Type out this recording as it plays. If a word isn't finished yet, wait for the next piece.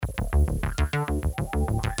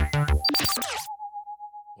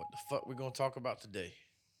fuck we gonna talk about today?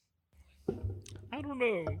 I don't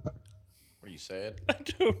know. Are you sad? I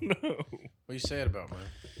don't know. What are you sad about, man?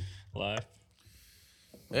 Life.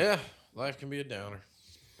 Yeah, life can be a downer.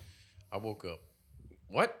 I woke up.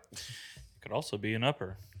 What? Could also be an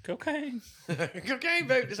upper. Cocaine. Cocaine,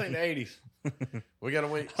 baby. This ain't the 80s. We gotta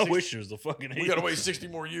wait. I wish it was the fucking 80s. We gotta wait 60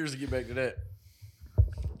 more years to get back to that.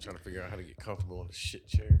 I'm trying to figure out how to get comfortable in this shit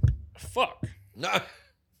chair. Fuck. No.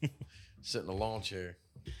 Sit in a lawn chair.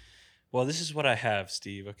 Well, this is what I have,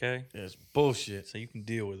 Steve, okay? Yeah, it's bullshit. So you can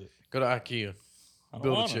deal with it. Go to IKEA. I don't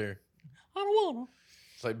Build wanna. a chair. I don't want to.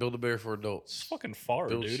 It's like Build-A-Bear for adults. It's fucking far,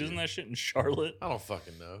 Build dude. shit. Isn't that shit in Charlotte? I don't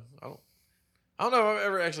fucking know. I don't know if I've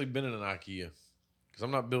ever actually been in an IKEA. Because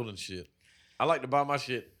I'm not building shit. I like to buy my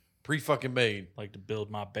shit pre-fucking made. Like to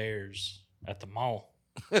build my bears at the mall.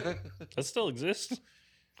 That still exists?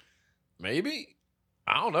 Maybe?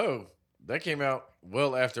 I don't know. That came out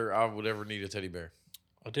well after I would ever need a teddy bear.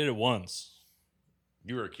 I did it once.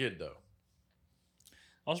 You were a kid, though.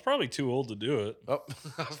 I was probably too old to do it. Oh,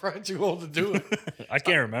 I was probably too old to do it. I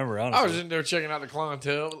can't remember, honestly. I was in there checking out the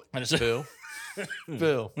clientele. I just- Phil.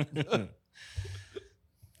 Phil.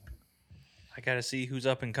 I gotta see who's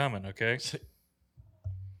up and coming, okay?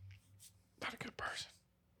 Not a good person.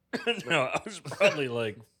 No, I was probably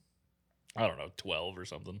like, I don't know, 12 or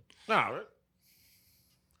something. No.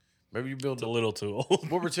 Maybe you build It's a little too old.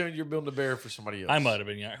 We'll pretend you're building a bear for somebody else. I might have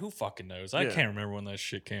been young. Who fucking knows? I Yeah. can't remember when that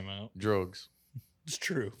shit came out. Drugs. It's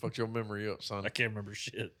true. Fucked your memory up, son. I can't remember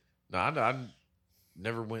shit. No, I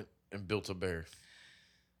never went and built a bear.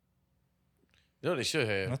 No, they should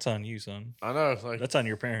have. That's on you, son. I know. Like, That's on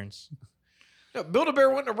your parents. no, Build-A-Bear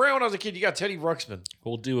wasn't around when I was a kid. You got Teddy Ruxpin.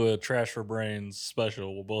 We'll do a Trash for Brains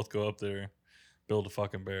special. We'll both go up there, build a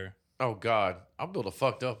fucking bear. Oh, God. I'll build a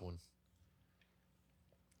fucked up one.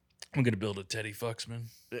 I'm going to build a Teddy Fucksman.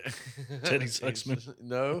 Teddy Suxman.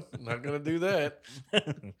 No, I'm not going to do that.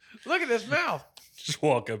 Look at this mouth. Just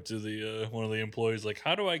walk up to the one of the employees like,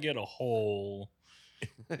 how do I get a hole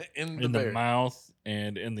In the in the bear. mouth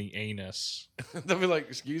and in the anus? They'll be like,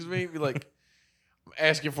 excuse me? Be like, I'm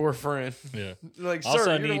asking for a friend. Yeah. Like, sir,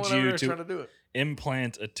 Also, I you're the need one over you there to- trying to do it.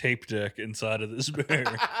 Implant a tape deck inside of this bear.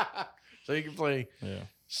 So you can play Yeah.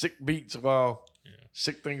 sick beats while Yeah.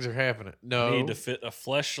 sick things are happening. I No. need to fit a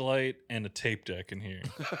fleshlight and a tape deck in here.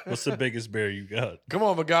 What's the biggest bear you got? Come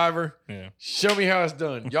on, MacGyver. Yeah. Show me how it's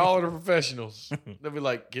done. Y'all are the professionals. They'll be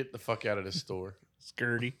like, get the fuck out of this store.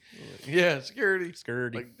 Skirty. Yeah, security.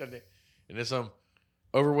 Skirty. Like, and then some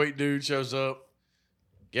overweight dude shows up,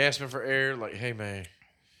 gasping for air, like, hey, man,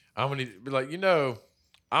 I'm going to be like,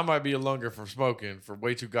 I might be a lunger from smoking for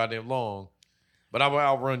way too goddamn long, but I will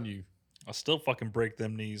outrun you. I'll still fucking break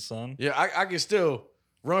them knees, son. Yeah, I can still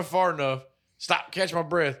run far enough, stop, catch my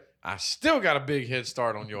breath. I still got a big head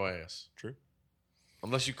start on your ass. True.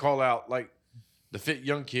 Unless you call out, like, the fit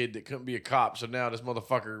young kid that couldn't be a cop, so now this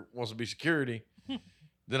motherfucker wants to be security,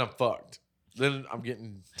 then I'm fucked. Then I'm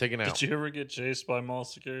getting taken out. Did you ever get chased by mall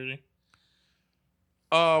security?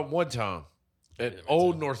 One time at Yeah, me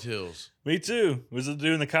Old too. North Hills. Me too. Was it the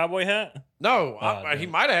dude in the cowboy hat? No, Oh, he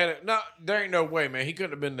damn. might have had it. No, there ain't no way, man. He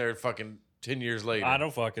couldn't have been there fucking 10 years later. I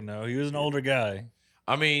don't fucking know. He was an older guy.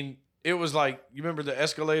 I mean, it was like, you remember the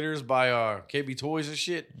escalators by KB Toys and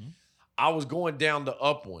shit? Mhm. I was going down the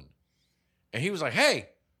up one. And he was like, hey,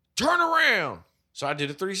 turn around. So I did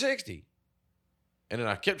a 360. And then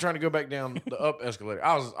I kept trying to go back down the up escalator.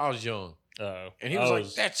 I was young. Oh. And he was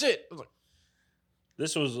like, that's it. I was like,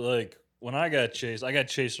 This was like when I got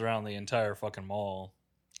chased around the entire fucking mall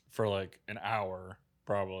for like an hour,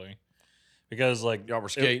 probably. Because like y'all were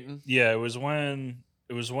skating. it was when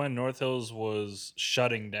North Hills was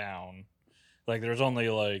shutting down. Like there was only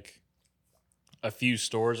like a few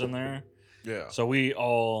stores in there. Yeah. So we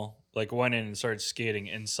all like went in and started skating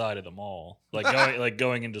inside of the mall. Like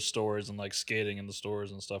going into stores and like skating in the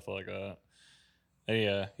stores and stuff like that. And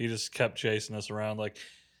yeah, he just kept chasing us around. Like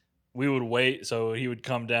we would wait, so he would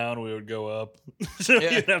come down, we would go up. So Yeah.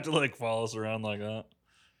 he'd have to like follow us around like that.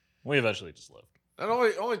 We eventually just left. And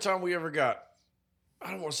only time we ever got,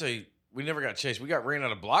 I don't want to say we never got chased. We got ran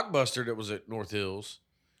out of Blockbuster that was at North Hills.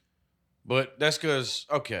 But that's because,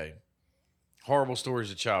 okay, horrible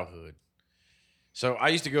stories of childhood. So I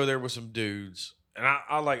used to go there with some dudes. And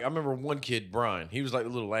I remember one kid, Brian. He was like the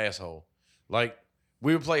little asshole. Like,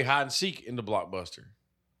 we would play hide and seek in the Blockbuster.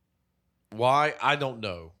 Why? I don't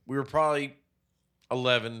know. We were probably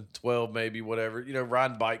 11, 12 maybe, whatever.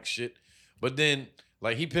 Riding bikes, shit. But then,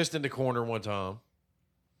 like, he pissed in the corner one time.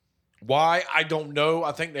 Why? I don't know.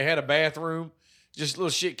 I think they had a bathroom. Just little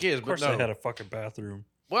shit kids. Of course but no. they had a fucking bathroom.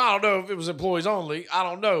 Well, I don't know if it was employees only. I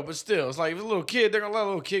don't know. But still, it's like if a little kid, they're going to let a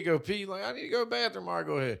little kid go pee. Like, I need to go to the bathroom. All right,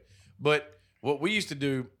 go ahead. But what we used to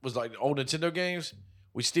do was like old Nintendo games,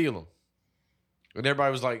 we steal them. And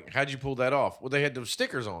everybody was like, how'd you pull that off? Well, they had those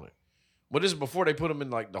stickers on it. But this is before they put them in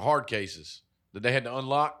like the hard cases that they had to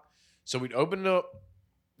unlock. So we'd open up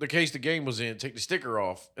the case the game was in, take the sticker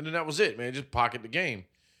off, and then that was it, man. Just pocket the game.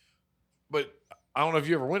 But I don't know if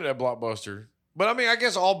you ever went to that Blockbuster. But I mean, I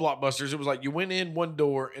guess all Blockbusters, it was like you went in one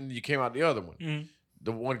door and you came out the other one. Mm.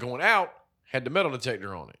 The one going out had the metal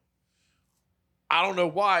detector on it. I don't know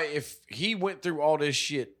why, if he went through all this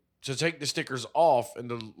shit to take the stickers off and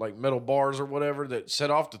the like metal bars or whatever that set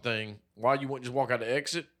off the thing, why you wouldn't just walk out the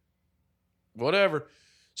exit? Whatever.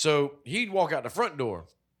 So he'd walk out the front door.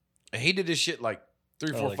 And he did this shit like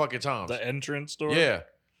 3 or 4 like fucking times. The entrance door? Yeah,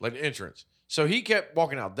 like the entrance. So he kept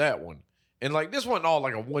walking out that one. And like this wasn't all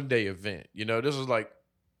like a one-day event. You know, this was like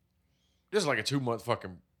a 2-month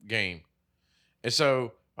fucking game. And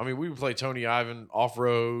so, I mean, we would play Tony Ivan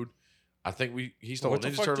off-road. I think he stole a What the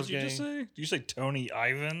Ninja fuck Turtles did you game. just say? Did you say Tony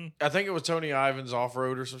Ivan? I think it was Tony Ivan's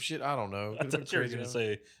off-road or some shit. I don't know. I thought you were going to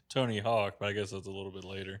say Tony Hawk, but I guess that's a little bit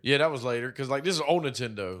later. Yeah, that was later. Because like this is old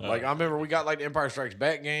Nintendo. Oh. Like I remember we got like the Empire Strikes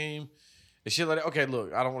Back game and shit like that. Okay,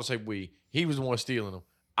 look, I don't want to say we. He was the one stealing them.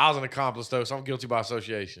 I was an accomplice though, so I'm guilty by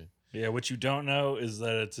association. Yeah, what you don't know is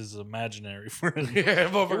that it's his imaginary friend. Yeah,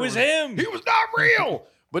 It was him. He was not real.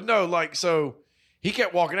 But no, like, so he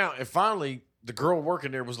kept walking out, and finally the girl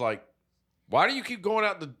working there was like, why do you keep going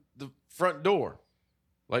out the front door?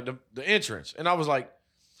 Like the entrance. And I was like,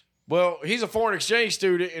 well, he's a foreign exchange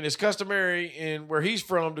student, and it's customary in where he's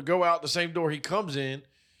from to go out the same door he comes in.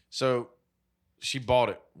 So she bought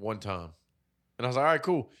it one time. And I was like, all right,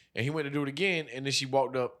 cool. And he went to do it again, and then she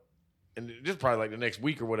walked up, and this is probably like the next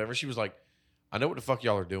week or whatever. She was like, I know what the fuck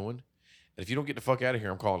y'all are doing. And if you don't get the fuck out of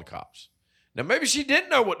here, I'm calling the cops. Now, maybe she didn't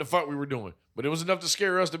know what the fuck we were doing, but it was enough to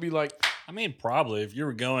scare us to be like, I mean, probably. If you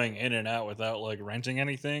were going in and out without, like, renting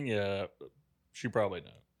anything, yeah, she probably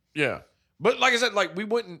knew. yeah. But like I said, like we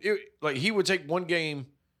wouldn't, like he would take one game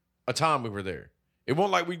a time we were there. It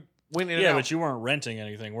wasn't like we went in and Yeah, out. but you weren't renting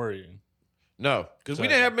anything, were you? No, because we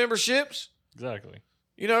didn't have memberships. Exactly.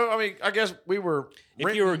 You know, I mean, I guess we were.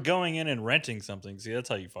 If you were going in and renting something, see, that's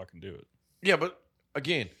how you fucking do it. Yeah, but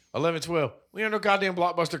again, 11, 12. We had no goddamn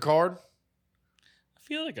Blockbuster card. I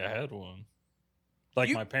feel like I had one. Like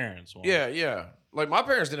my parents' one. Yeah, yeah. Like my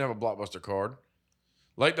parents didn't have a Blockbuster card.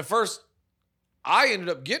 Like the first, I ended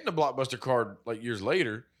up getting a Blockbuster card like years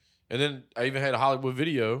later, and then I even had a Hollywood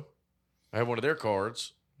Video. I had one of their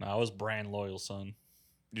cards. No, I was brand loyal, son.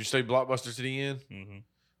 You stay Blockbuster to the end. Mm-hmm.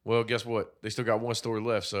 Well, guess what? They still got one store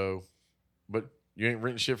left. So, but you ain't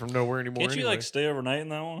renting shit from nowhere anymore. Can't you like stay overnight in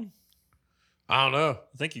that one? I don't know.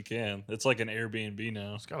 I think you can. It's like an Airbnb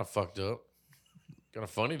now. It's kind of fucked up. Kind of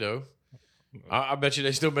funny though. I bet you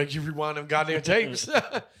they still make you rewind them goddamn tapes.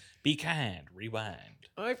 Be kind, rewind.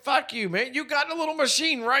 Hey, fuck you, man. You got a little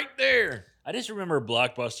machine right there. I just remember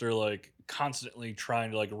Blockbuster like constantly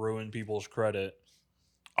trying to like ruin people's credit.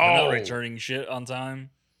 For not returning shit on time.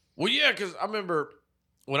 Well, yeah, because I remember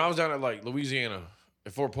when I was down at like Louisiana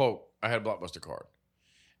at Fort Polk, I had a Blockbuster card,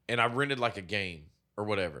 and I rented like a game or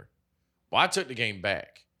whatever. Well, I took the game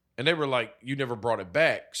back, and they were like, "You never brought it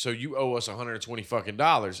back, so you owe us $120 fucking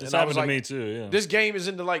dollars." It's And I was happened to like, me too. Yeah, "This game is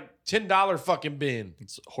in the like $10 fucking bin.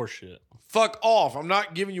 it's horseshit. Fuck off! I'm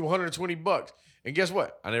not giving you $120." And guess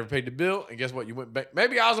what? I never paid the bill. And guess what? You went back.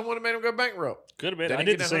 Maybe I was the one that made them go bankrupt. Could have been. They I didn't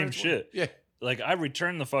did get the that same 120. shit. Yeah. Like I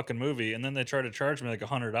returned the fucking movie, and then they tried to charge me like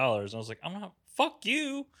 $100, and I was like, "I'm not. Fuck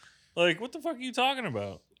you! Like, what the fuck are you talking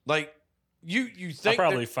about?" Like you I think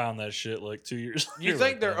probably found that shit like 2 years. you later,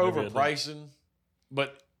 think like, they're oh, maybe I didn't. overpricing,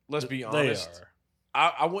 but let's be They honest.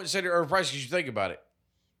 are. I wouldn't say they're overpriced because you think about it.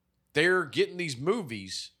 They're getting these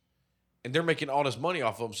movies and they're making all this money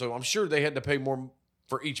off of them. So I'm sure they had to pay more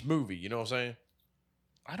for each movie. You know what I'm saying?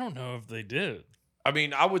 I don't know if they did. I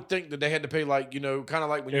mean, I would think that they had to pay like, you know, kind of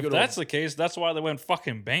like when you If go to that's the case, that's why they went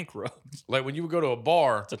fucking bankrupt. like when you would go to a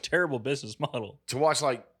bar It's a terrible business model. to watch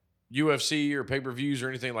like UFC or pay-per-views or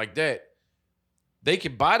anything like that. They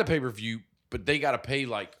could buy the pay-per-view, but they got to pay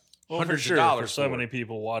like hundreds of dollars for so for many it.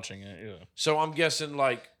 people watching it. Yeah, So I'm guessing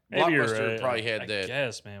like maybe you're Blockbuster right. probably had I that.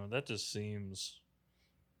 guess, man, but that just seems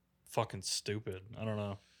fucking stupid. I don't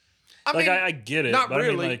know. I mean, I get it, not but I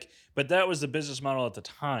really. mean, like, but that was the business model at the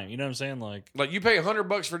time. You know what I'm saying? Like, like you pay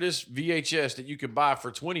 $100 for this VHS that you could buy for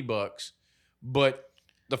 $20, but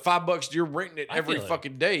the $5 you're renting it I every feel like-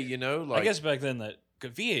 fucking day. You know, like I guess back then that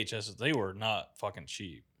 'cause VHSs they were not fucking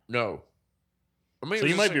cheap. no. I mean, So it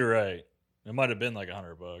you was might the be same- right. It might have been like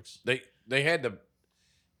 $100. They had to.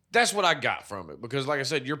 That's what I got from it because, like I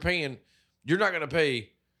said, you're paying. You're not going to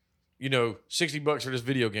pay, you know, $60 for this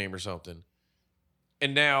video game or something,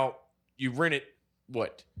 and now you rent it.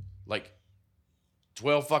 What, like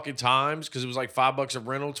 12 fucking times because it was like $5 a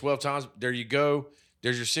rental, 12 times. There you go.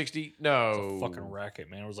 There's your 60. No. It's a fucking racket,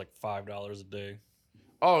 man. It was like $5 a day.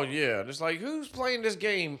 Oh, yeah. It's like, who's playing this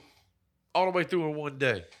game all the way through in one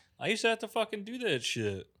day? I used to have to fucking do that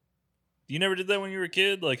shit. You never did that when you were a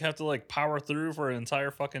kid? Like, have to, like, power through for an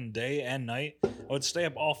entire fucking day and night? I would stay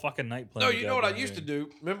up all fucking night playing. No, you know what I used to do?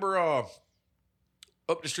 Remember up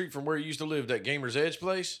the street from where you used to live, that Gamer's Edge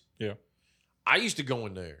place? Yeah. I used to go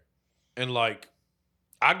in there and, like,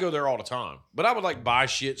 I'd go there all the time. But I would, like, buy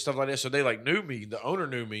shit, stuff like that. So they, like, knew me. The owner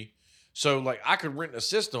knew me. So, like, I could rent a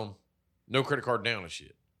system, no credit card down and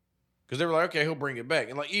shit. Because they were like, okay, he'll bring it back.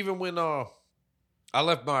 And, like, even when I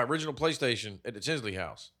left my original PlayStation at the Tinsley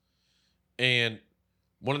house, and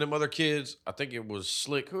one of them other kids, I think it was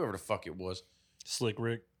Slick, whoever the fuck it was. Slick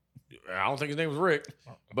Rick. I don't think his name was Rick.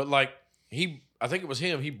 But, like, I think it was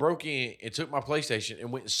him. He broke in and took my PlayStation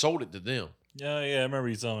and went and sold it to them. Yeah, I remember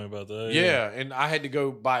you telling me about that. Yeah, and I had to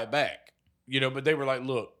go buy it back. You know, but they were like,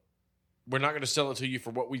 look, we're not going to sell it to you for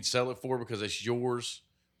what we'd sell it for because it's yours,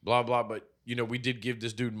 blah, blah. But, you know, we did give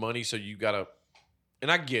this dude money, so you got to,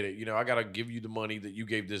 and I get it. You know, I got to give you the money that you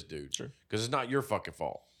gave this dude. Sure. Because it's not your fucking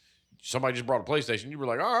fault. Somebody just brought a PlayStation. You were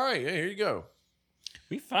like, all right, yeah, here you go.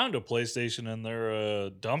 We found a PlayStation in their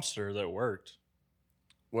dumpster that worked.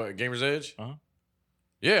 What, Gamer's Edge? Uh-huh.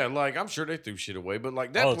 Yeah, like, I'm sure they threw shit away, but,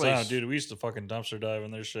 like, that all the place. time, dude. We used to fucking dumpster dive in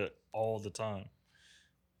their shit all the time.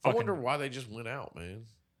 I wonder why they just went out, man.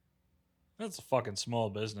 That's a fucking small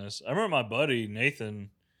business. I remember my buddy, Nathan,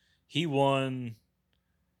 he won.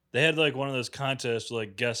 They had like one of those contests to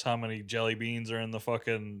like guess how many jelly beans are in the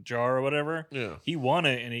fucking jar or whatever. Yeah. He won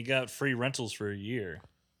it and he got free rentals for a year.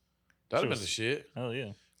 That'd have been the shit. Hell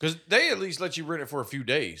yeah. Because they at least let you rent it for a few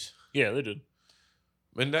days. Yeah, they did.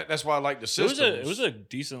 And that's why I like the systems. It was a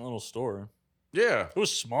decent little store. Yeah. It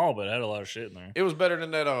was small, but it had a lot of shit in there. It was better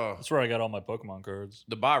than that. That's where I got all my Pokemon cards.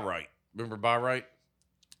 The Buy Right. Remember Buy Right?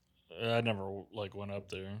 I never like went up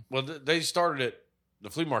there. Well, they started at the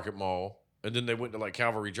flea market mall, and then they went to like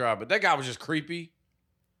Calvary Drive. But that guy was just creepy,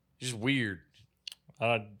 just weird.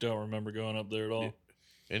 I don't remember going up there at all.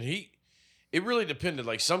 And it really depended.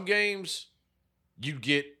 Like some games, you'd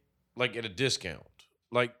get like at a discount,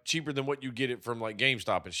 like cheaper than what you get it from like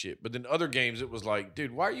GameStop and shit. But then other games, it was like,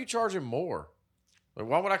 dude, why are you charging more? Like,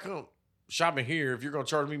 why would I come shopping here if you're going to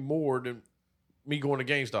charge me more than me going to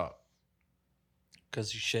GameStop? Because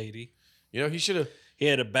he's shady. You know, he should have. He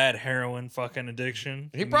had a bad heroin fucking addiction.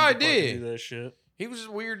 He probably needed to fucking did. do that shit. He was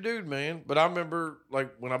a weird dude, man. But I remember,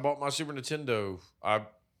 like, when I bought my Super Nintendo, I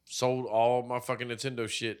sold all my fucking Nintendo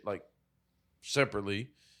shit, like, separately.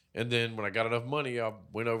 And then when I got enough money, I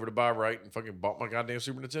went over to Buy Right and fucking bought my goddamn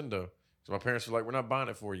Super Nintendo. So my parents were like, we're not buying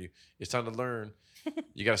it for you. It's time to learn.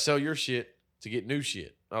 You got to sell your shit to get new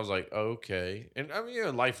shit. I was like, okay. And I mean, yeah,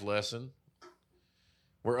 life lesson.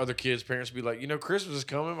 Where other kids' parents would be like, you know, Christmas is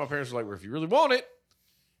coming. My parents were like, well, if you really want it,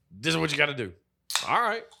 this is what you got to do. All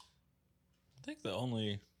right. I think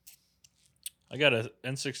I got a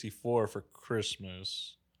N64 for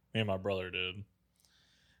Christmas. Me and my brother did.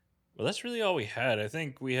 But that's really all we had. I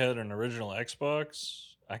think we had an original Xbox.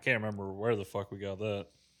 I can't remember where the fuck we got that.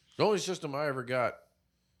 The only system I ever got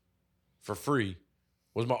for free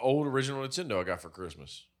was my old original Nintendo I got for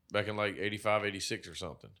Christmas back in like 85, 86 or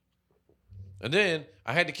something. And then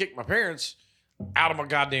I had to kick my parents out of my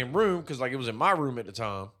goddamn room because like it was in my room at the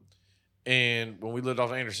time. And when we lived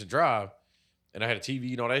off Anderson Drive, and I had a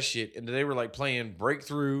TV and all that shit, and they were like playing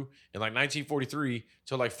Breakthrough in like 1943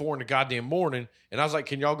 till like 4 in the goddamn morning. And I was like,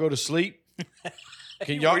 can y'all go to sleep?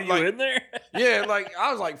 Can y'all Were you like in there? Yeah, like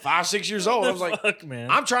I was like 5, 6 years old. I was like, fuck,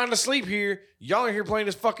 man. I'm trying to sleep here. Y'all are here playing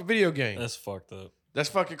this fucking video game. That's fucked up. That's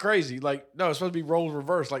fucking crazy. Like, no, it's supposed to be roles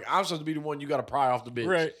reversed. Like, I'm supposed to be the one you got to pry off the bitch.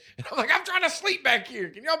 Right. And I'm like, I'm trying to sleep back here.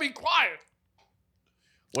 Can y'all be quiet?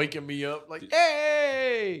 Waking me up like,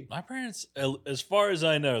 hey. My parents, as far as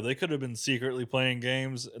I know, they could have been secretly playing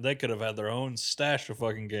games. They could have had their own stash of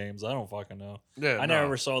fucking games. I don't fucking know. Yeah, I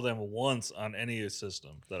never saw them once on any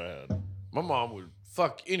system that I had. My mom would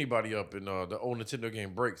fuck anybody up in the old Nintendo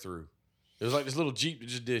game Breakthrough. It was like this little Jeep that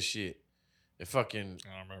just did shit. It fucking.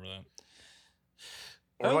 I don't remember that.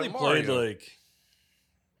 Or I only like played Mario.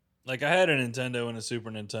 like I had a Nintendo and a Super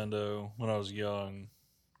Nintendo when I was young.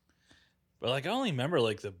 But like I only remember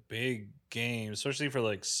like the big games, especially for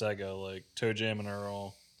like Sega, like Toe Jam and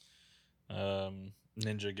Earl, Ninja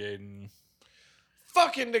Gaiden.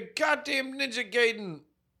 Fucking the goddamn Ninja Gaiden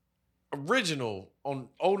original on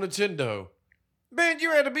old Nintendo. Man,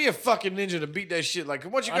 you had to be a fucking ninja to beat that shit. Like,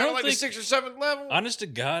 once you I got don't like the think- 6th or 7th level. Honest to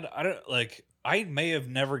God, I don't like. I may have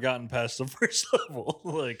never gotten past the first level.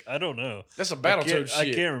 Like, I don't know. That's a Battletoads shit.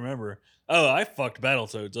 I can't remember. Oh, I fucked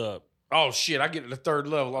Battletoads up. Oh shit! I get to the third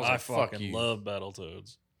level. I was like, "Fuck fucking you." love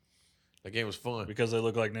Battletoads That game was fun. because they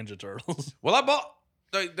look like Ninja Turtles. Well, I bought.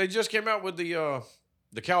 They just came out with the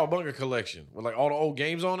Cowabunga collection with like all the old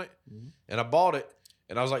games on it, and I bought it,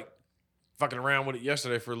 and I was like fucking around with it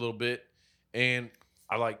yesterday for a little bit, and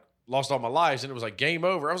I like lost all my lives, and it was like game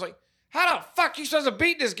over. I was like, how the fuck you supposed to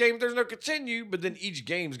beat this game if there's no continue? But then each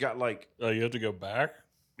game's got like, Oh, you have to go back?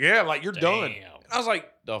 yeah, like you're done. Damn. And I was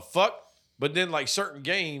like, the fuck? But then like certain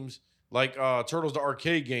games, like Turtles the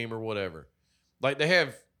arcade game or whatever, like they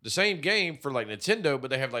have the same game for like Nintendo, but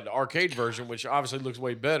they have like the arcade version, which obviously looks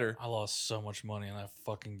way better. I lost so much money in that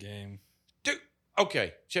fucking game. Dude,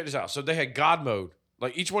 okay, check this out. So they had God mode.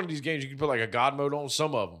 Like each one of these games, you can put like a God mode on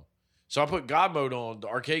some of them. So I put God mode on the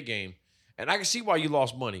arcade game, and I can see why you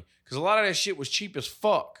lost money because a lot of that shit was cheap as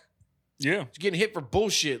fuck. Yeah. It's getting hit for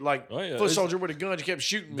bullshit, like Oh, yeah. foot soldier with a gun. You kept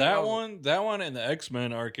shooting me. That one and the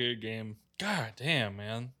X-Men arcade game. God damn,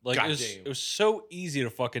 man. Like it was so easy to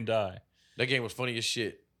fucking die. That game was funny as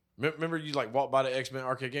shit. Remember you like walked by the X-Men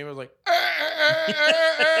arcade game? It was like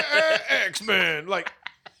X-Men. Like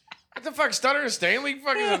what the fuck? Stutter and Stanley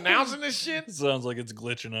fucking announcing this shit. It sounds like it's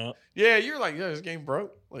glitching out. Yeah, you're like, yeah, this game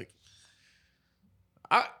broke. Like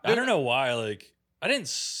I don't know why. Like I didn't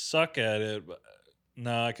suck at it, but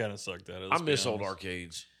no, I kind of sucked at it. I miss old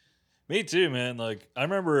arcades. Me too, man. Like I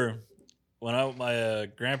remember when my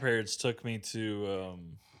grandparents took me to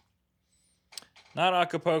not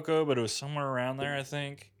Acapulco, but it was somewhere around there, I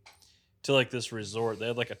think, to like this resort. They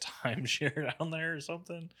had like a timeshare down there or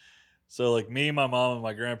something. So like me, my mom, and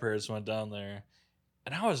my grandparents went down there,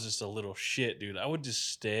 and I was just a little shit, dude. I would just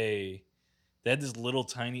stay. They had this little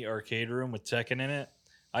tiny arcade room with Tekken in it.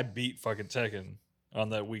 I beat fucking Tekken on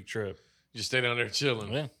that week trip. You just stay down there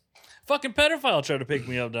chilling. Yeah. Fucking pedophile tried to pick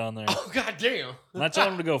me up down there. Oh, goddamn. And I told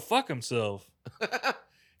him to go fuck himself.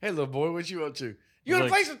 Hey, little boy, what you up to? You want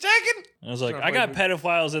to Like- play some Tekken? I was like, I got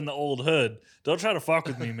pedophiles in the old hood. Don't try to fuck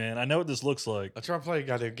with me, man. I know what this looks like. I try to play a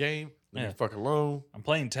goddamn game. Leave Yeah. me fucking alone. I'm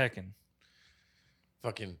playing Tekken.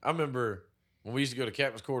 Fucking, I remember when we used to go to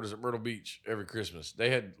Captain's Quarters at Myrtle Beach every Christmas. They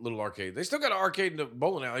had little arcade. They still got an arcade in the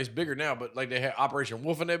bowling alley. It's bigger now, but like they had Operation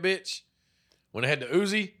Wolf in that bitch. When they had the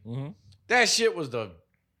Uzi, Mm-hmm. that shit was the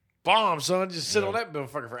bomb, son. Just sit Yeah. on that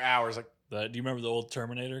motherfucker for hours. Like, Do you remember the old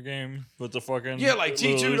Terminator game with the fucking yeah, like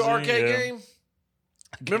little T2, the Uzi? arcade Yeah. game.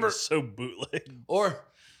 That game Remember- was so bootleg. Or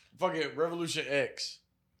fucking Revolution X.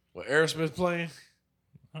 What Aerosmith playing?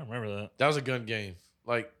 I don't remember That was a gun game.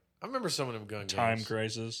 Like, I remember some of them gun that. Time games.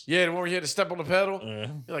 Crisis. Yeah, the one where you had to step on the pedal. Yeah.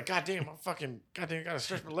 You're like, goddamn, goddamn, gotta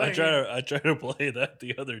stretch my I leg. tried to play that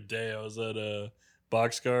the other day. I was at a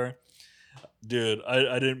Boxcar. Dude,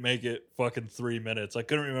 I didn't make it fucking 3 minutes. I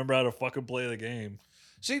couldn't remember how to fucking play the game.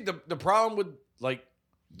 See, the problem with like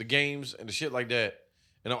the games and the shit like that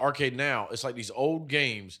in an arcade now, it's like these old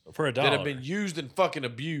games For $1. that have been used and fucking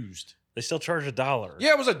abused. They still charge $1.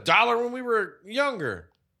 Yeah, it was $1 when we were younger.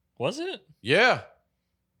 Was it? Yeah.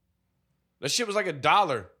 That shit was like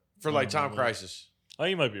 $1 for like I don't Time remember. Crisis. Oh,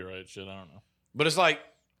 you might be right. Shit, I don't know. But it's like,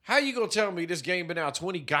 how you gonna tell me this game been out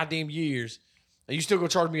 20 goddamn years and you still gonna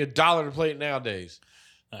charge me $1 to play it nowadays?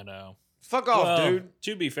 I know. Fuck off, Well, dude.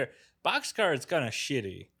 To be fair, Boxcar is kind of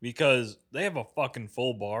shitty because they have a fucking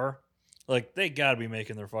full bar. Like, they gotta be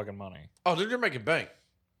making their fucking money. Oh, dude, they're making bank.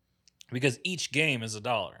 Because each game is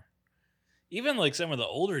 $1. Even like some of the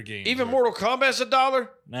older games. Even are- Mortal Kombat's $1?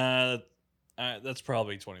 Nah, that's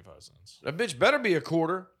probably 25 cents. That bitch better be a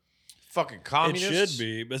quarter. Fucking communists. It should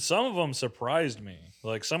be, but some of them surprised me.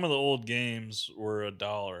 Like some of the old games were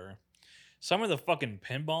 $1. Some of the fucking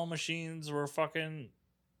pinball machines were fucking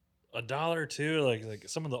 $1 too. Like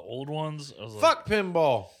some of the old ones. I was like, Fuck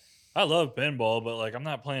pinball. I love pinball, but like I'm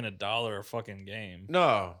not playing $1 a fucking game.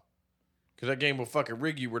 No. Because that game will fucking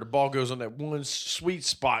rig you where the ball goes on that one sweet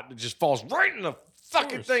spot that just falls right in the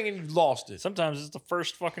fucking course. thing and you lost it. Sometimes it's the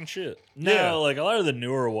first fucking shit. Yeah. No, like a lot of the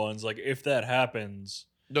newer ones, like if that happens,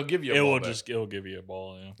 They'll give you a it ball will back. it'll give you a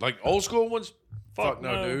ball. Yeah. Like old school ones? Fuck Fuck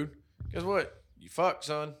no, no. dude. Guess what? You fuck,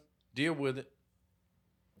 son. Deal with it.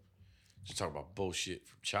 Just talking about bullshit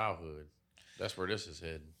from childhood. That's where this is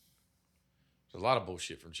heading. There's a lot of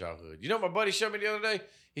bullshit from childhood. You know what my buddy showed me the other day?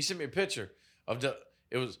 He sent me a picture of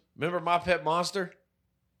remember My Pet Monster?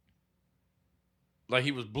 Like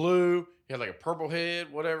he was blue. He had like a purple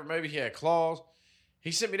head, whatever. Maybe he had claws.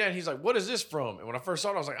 He sent me that. And he's like, what is this from? And when I first saw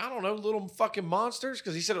it, I was like, I don't know, little fucking monsters.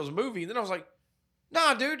 Because he said it was a movie. And then I was like,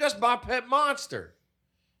 nah, dude, that's My Pet Monster.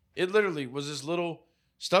 It literally was this little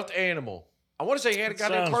stuffed animal. I want to say he had a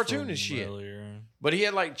goddamn Sounds cartoon and shit. familiar. But he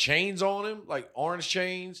had like chains on him, like orange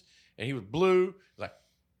chains. and he was blue. Like,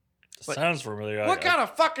 Sounds familiar. what kind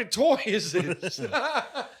of fucking toy is this?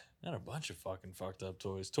 Not a bunch of fucking fucked up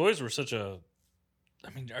toys. Toys were such a. I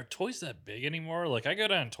mean, are toys that big anymore? Like, I go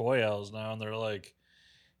down toy aisles now, and they're like,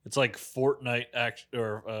 it's like Fortnite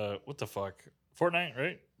or what the fuck? Fortnite,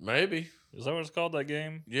 right? Maybe. Is that what it's called? That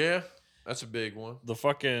game? Yeah, that's a big one. The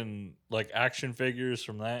fucking like action figures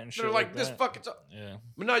from that and shit. They're like this that. fucking. Yeah.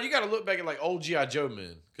 But no, you got to look back at like old GI Joe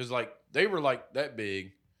men because like they were like that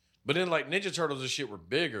big, but then like Ninja Turtles and shit were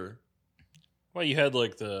bigger. Well, you had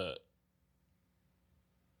like the.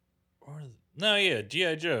 No, yeah,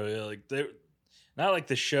 GI Joe. Yeah, like they, not like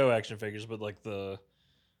the show action figures, but like the.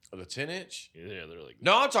 Oh, the 10-inch. Yeah, they're like.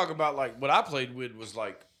 No, I'm talking about like what I played with was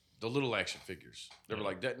like the little action figures. They were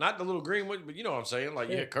like that, not the little green ones, but you know what I'm saying. Like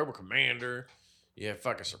you had Cobra Commander, you had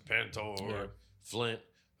fucking Serpentor, Flint.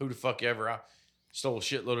 Who the fuck ever? I stole a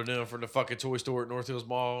shitload of them from the fucking toy store at North Hills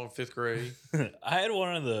Mall in 5th grade. I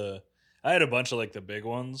had a bunch of like the big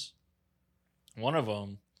ones. One of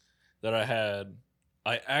them that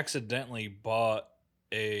I accidentally bought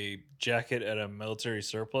a jacket at a military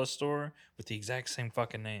surplus store with the exact same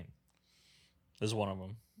fucking name. This is one of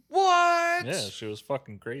them. What? Yeah, she was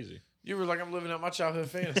fucking crazy. You were like, I'm living out my childhood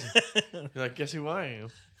fantasy. You're like, guess who I am?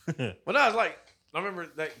 But I was like, I remember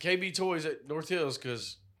that KB Toys at North Hills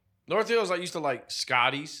because North Hills, I used to like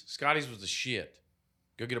Scotty's. Scotty's was the shit.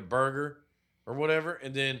 Go get a burger or whatever.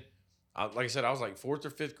 And then, like I said, I was like 4th or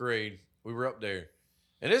 5th grade. We were up there.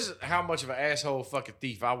 And this is how much of an asshole fucking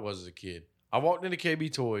thief I was as a kid. I walked into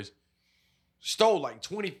KB Toys, stole like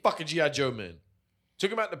 20 fucking G.I. Joe men, took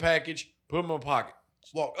them out the package, put them in my pocket,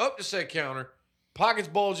 walked up to said counter, pockets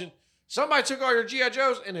bulging. Somebody took all your G.I.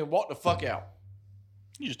 Joes and then walked the fuck out.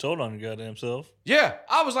 You just told on your goddamn self. Yeah.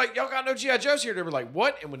 I was like, y'all got no G.I. Joes here. They were like,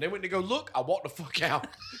 what? And when they went to go look, I walked the fuck out.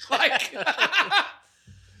 Like,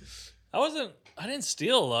 I didn't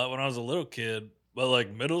steal a lot when I was a little kid, but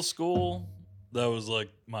like middle school, that was like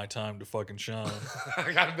my time to fucking shine.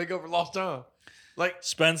 I got a big over lost time. Like,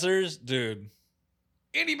 Spencer's, dude.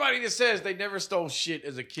 Anybody that says they never stole shit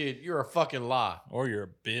as a kid, you're a fucking lie. Or you're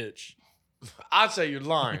a bitch. I'd say you're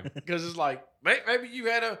lying because it's like, maybe you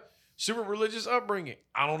had a super religious upbringing.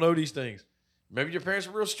 I don't know these things. Maybe your parents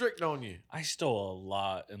were real strict on you. I stole a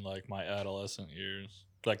lot in like my adolescent years.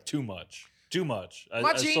 Like too much.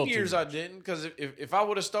 My teen years I didn't because if I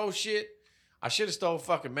would have stole shit, I should have stole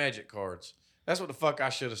fucking magic cards. That's what the fuck I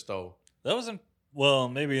should have stole. That wasn't, well,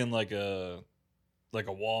 maybe in like a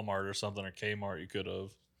Walmart or something or Kmart you could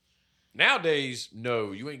have. Nowadays,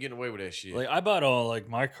 no, you ain't getting away with that shit. Like I bought all like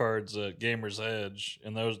my cards at Gamer's Edge,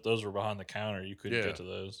 and those were behind the counter. You couldn't get to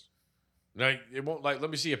those. Like it won't like.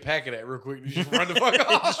 Let me see a pack of that real quick. You just run the fuck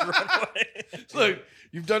off. Just run away. Look,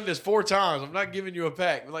 you've done this 4 times. I'm not giving you a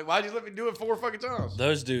pack. I'm like, why'd you let me do it 4 fucking times?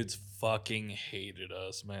 Those dudes fucking hated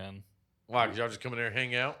us, man. Why? Cause y'all just come in there and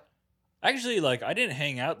hang out? Actually, like I didn't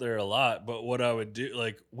hang out there a lot, but what I would do,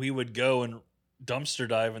 like we would go and dumpster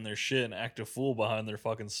dive in their shit and act a fool behind their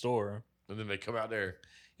fucking store. And then they come out there.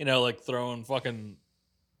 You know, like throwing fucking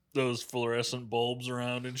those fluorescent bulbs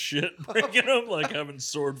around and shit, breaking them, like having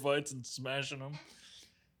sword fights and smashing them.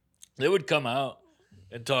 They would come out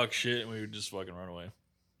and talk shit, and we would just fucking run away.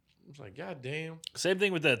 I was like, God damn. Same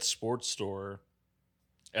thing with that sports store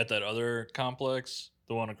at that other complex,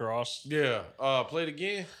 the one across. Yeah. Play it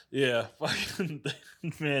again? Yeah. Fucking,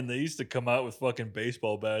 man, they used to come out with fucking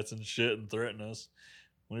baseball bats and shit and threaten us.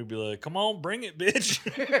 We'd be like, come on, bring it, bitch.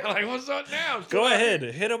 Like, what's up now? Go ahead.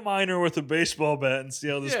 Hit a minor with a baseball bat and see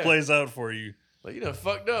how this plays out for you. Like, you done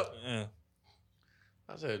fucked up. Yeah.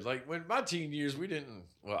 I said, like, when my teen years,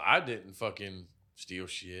 I didn't fucking steal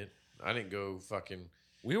shit. I didn't go fucking.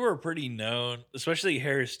 We were pretty known, especially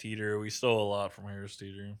Harris Teeter. We stole a lot from Harris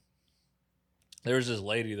Teeter. There was this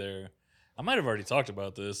lady there. I might have already talked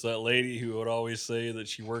about this. That lady who would always say that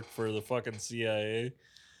she worked for the fucking CIA.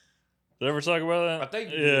 Did I ever talk about that? I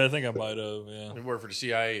think. Yeah, I think I might have. Yeah. We worked for the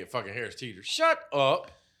CIA at fucking Harris Teeter. Shut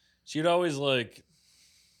up. She'd always like.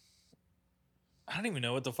 I don't even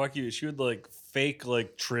know what the fuck she would like fake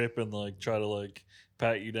like trip and like try to like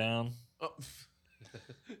pat you down. Oh.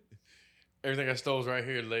 Everything I stole is right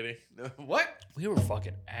here, lady. What? We were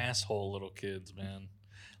fucking asshole little kids, man.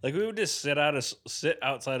 Like we would just sit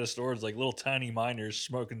outside of stores like little tiny minors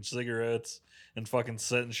smoking cigarettes and fucking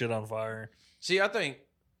setting shit on fire. See, I think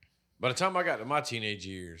by the time I got to my teenage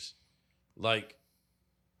years, like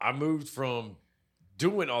I moved from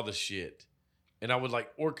doing all the shit and I would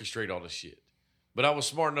like orchestrate all the shit. But I was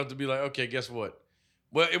smart enough to be like, okay, guess what?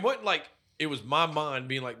 Well, it wasn't like it was my mind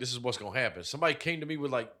being like, this is what's going to happen. Somebody came to me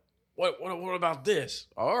with like, what about this?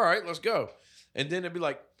 All right, let's go. And then it'd be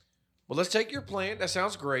like, well, let's take your plan. That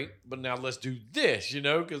sounds great. But now let's do this,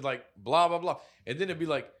 because like blah, blah, blah. And then it'd be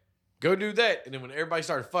like, go do that. And then when everybody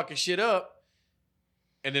started fucking shit up,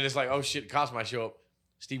 and then it's like, oh shit, the cops might show up.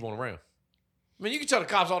 Steve wasn't around. I mean, you can tell the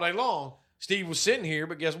cops all day long. Steve was sitting here,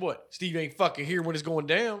 but guess what? Steve ain't fucking here when it's going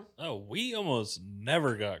down. Oh, we almost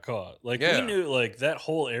never got caught. Like, Yeah. we knew, like, that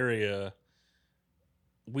whole area,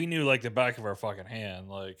 we knew, like, the back of our fucking hand.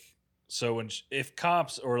 Like, so if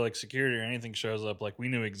cops or, like, security or anything shows up, like, we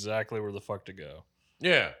knew exactly where the fuck to go.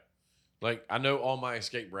 Yeah. Like, I know all my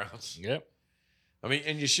escape routes. Yep. I mean,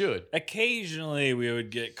 and you should. Occasionally, we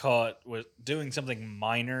would get caught with doing something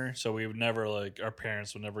minor, so we would never, like, our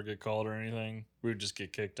parents would never get called or anything. We would just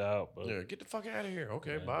get kicked out. But Yeah, get the fuck out of here.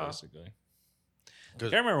 Okay, yeah, bye. basically. I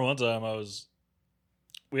remember one time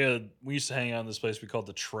we used to hang out in this place we called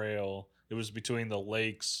the Trail. It was between the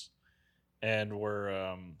lakes and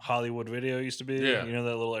where Hollywood Video used to be. Yeah. You know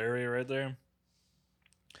that little area right there?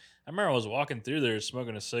 I remember I was walking through there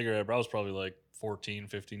smoking a cigarette, but I was probably like 14,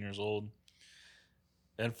 15 years old.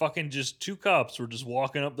 And fucking just two cops were just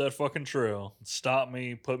walking up that fucking trail, stopped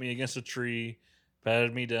me, put me against a tree,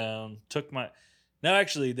 patted me down, took my... No,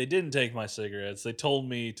 actually, they didn't take my cigarettes. They told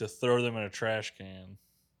me to throw them in a trash can.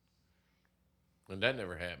 And that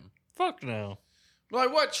never happened. Fuck no.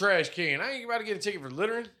 Like, what trash can? I ain't about to get a ticket for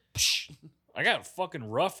littering. I got fucking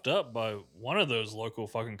roughed up by one of those local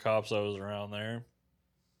fucking cops that was around there.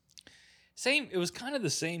 It was kind of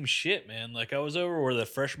the same shit, man. Like, I was over where the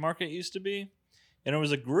Fresh Market used to be, and it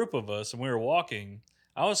was a group of us, and we were walking.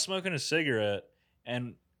 I was smoking a cigarette,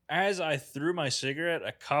 and as I threw my cigarette,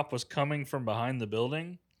 a cop was coming from behind the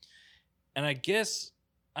building. And I guess,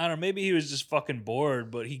 I don't know, maybe he was just fucking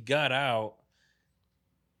bored, but he got out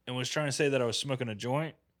and was trying to say that I was smoking a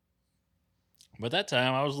joint. But that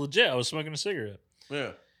time, I was legit. I was smoking a cigarette.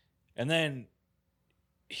 Yeah. And then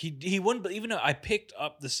he wouldn't, but even though I picked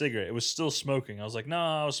up the cigarette, it was still smoking. I was like, no,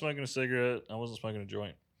 I was smoking a cigarette. I wasn't smoking a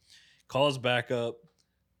joint. Calls back up.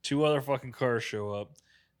 2 other fucking cars show up.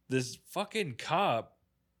 This fucking cop.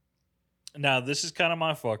 Now, this is kind of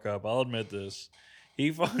my fuck up. I'll admit this.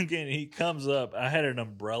 He comes up. I had an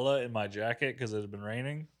umbrella in my jacket because it had been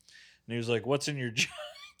raining. And he was like, what's in your jacket?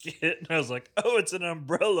 And I was like, oh, it's an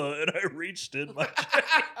umbrella. And I reached in my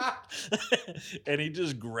jacket. And he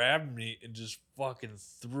just grabbed me and just fucking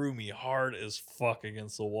threw me hard as fuck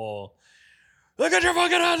against the wall. Look at your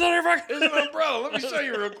fucking hands on your fucking... It's an umbrella. Let me show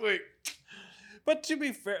you real quick. But to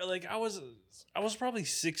be fair, like, I was probably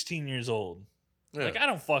 16 years old. Yeah. Like, I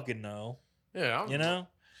don't fucking know. Yeah. You know?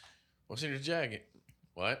 What's in your jacket?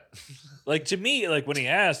 What? Like, to me, like, when he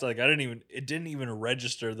asked, like, it didn't even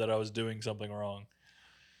register that I was doing something wrong.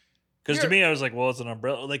 Because to me, I was like, well, it's an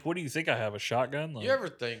umbrella. Like, what do you think I have, a shotgun? Like, You ever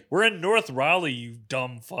think, we're in North Raleigh, you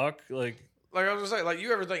dumb fuck. Like I was gonna say, like,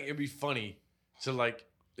 you ever think it'd be funny to, like,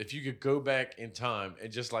 if you could go back in time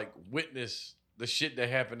and just, like, witness the shit that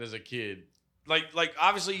happened as a kid? Like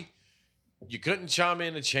obviously, you couldn't chime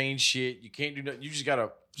in and change shit. You can't do nothing. You just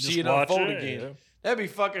gotta see it watch unfold it, again. yeah. That'd be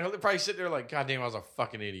fucking. They'd probably sit there like, God damn, I was a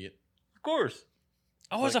fucking idiot. Of course.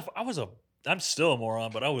 I'm still a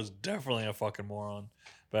moron, but I was definitely a fucking moron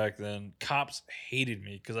back then. Cops hated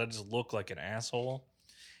me because I just looked like an asshole.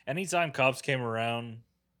 Anytime cops came around,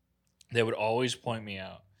 they would always point me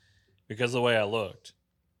out because of the way I looked.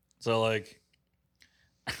 So, like,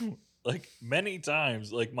 like many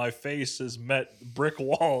times, like, my face has met brick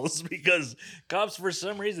walls because cops, for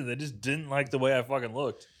some reason, they just didn't like the way I fucking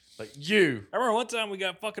looked. Like you. I remember one time we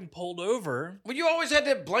got fucking pulled over. Well, you always had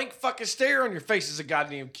that blank fucking stare on your face as a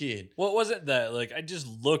goddamn kid. Well, it wasn't that. Like, I just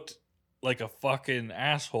looked like a fucking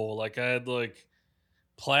asshole. Like, I had, like,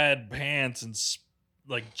 plaid pants and,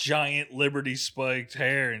 like, giant Liberty spiked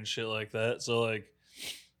hair and shit like that. So, like,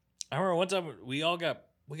 I remember one time we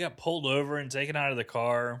got pulled over and taken out of the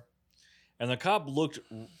car. And the cop looked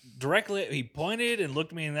directly, he pointed and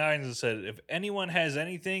looked me in the eyes and said, if anyone has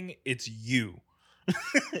anything, it's you.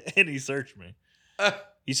 And he searched me.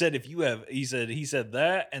 He said, he said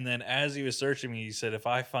that. And then as he was searching me, he said, if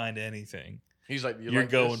I find anything, He's like, you're like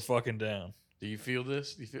going this? fucking down. Do you feel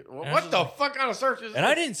this? Do you feel, And I what was the like- fuck kind of search is And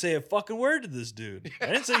I this? didn't say a fucking word to this dude. I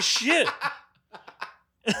didn't say shit.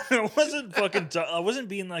 I wasn't fucking, I wasn't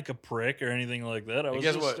being like a prick or anything like that. I And was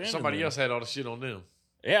guess just what? standing Somebody there. else had all the shit on them.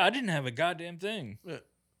 Yeah, I didn't have a goddamn thing. I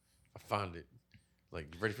find it.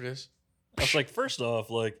 Like, you ready for this? I was like, first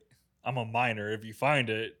off, like, I'm a minor. If you find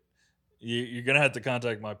it, you're gonna have to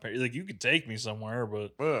contact my parents. Like, you could take me somewhere,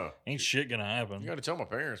 but Yeah. ain't shit gonna happen. You got to tell my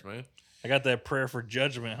parents, man. I got that prayer for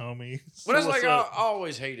judgment, homie. But it's What's like, I up?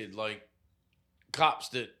 always hated, like, cops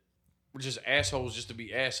that were just assholes just to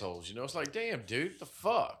be assholes. You know, it's like, damn, dude, the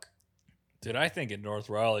fuck? Dude, I think in North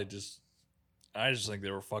Raleigh, just I just think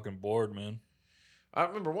they were fucking bored, man. I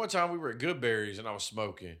remember one time we were at Goodberry's and I was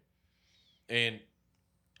smoking, and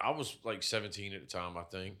I was like 17 at the time, I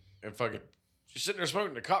think, and fucking just sitting there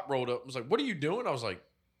smoking. The cop rolled up and was like, "What are you doing?" I was like,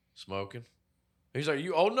 "Smoking." He's like,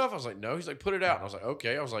 "You old enough?" I was like, "No." He's like, "Put it out." And I was like,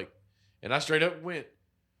 "Okay." I was like, and I straight up went,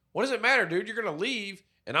 "What does it matter, dude? You're gonna leave,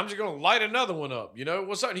 and I'm just gonna light another one up. You know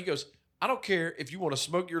what's up?" And he goes, "I don't care if you want to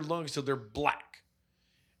smoke your lungs till they're black,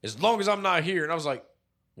 as long as I'm not here." And I was like,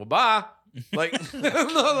 "Well, bye." Like,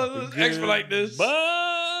 expedite this.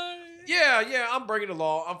 Bye. Yeah, I'm breaking the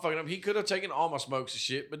law. I'm fucking up. He could have taken all my smokes and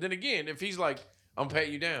shit. But then again, if he's like, I'm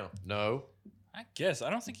patting you down. No. I guess. I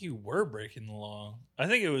don't think you were breaking the law. I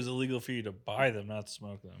think it was illegal for you to buy them, not to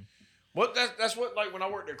smoke them. Well, that's what, like, when I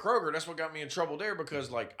worked at Kroger, that's what got me in trouble there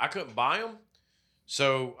because, like, I couldn't buy them.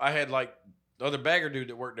 So I had, like, the other bagger dude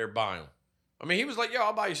that worked there buy them. I mean, he was like, "Yo,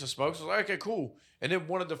 I'll buy you some smokes." I was like, "Okay, cool." And then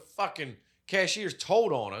one of the fucking cashiers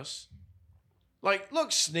told on us, like,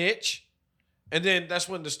 "Look, snitch." And then that's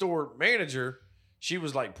when the store manager, she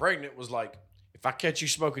was like pregnant, was like, "If I catch you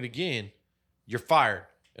smoking again, you're fired."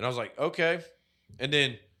 And I was like, "Okay." And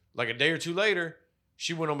then like a day or two later,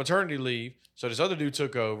 she went on maternity leave. So this other dude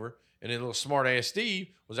took over. And then little smart ass Steve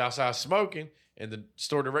was outside smoking. And the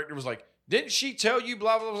store director was like, "Didn't she tell you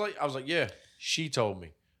blah, blah, blah?" I was like, "Yeah, she told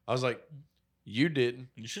me." I was like, "You didn't."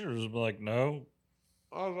 You should have just been like, no.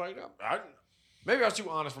 I was like, maybe I was too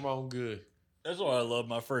honest for my own good. That's why I love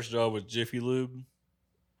my first job with Jiffy Lube.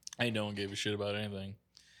 Ain't no one gave a shit about anything.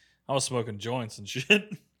 I was smoking joints and shit.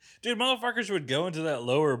 Dude, motherfuckers would go into that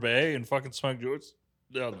lower bay and fucking smoke joints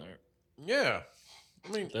down there. Yeah.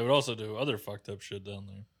 I mean, They would also do other fucked up shit down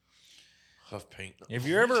there. huff paint. If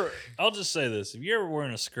you're ever, I'll just say this. If you're ever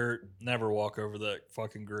wearing a skirt, never walk over that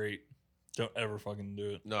fucking grate. Don't ever fucking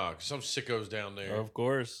do it. Nah, some sickos down there. Of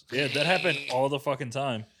course. Yeah, that happened all the fucking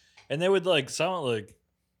time. And they would like sound like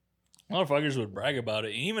motherfuckers would brag about it.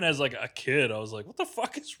 And even as like a kid, I was like, what the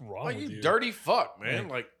fuck is wrong Like, with you you? dirty fuck, man.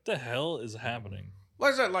 Like, Like, what the hell is happening?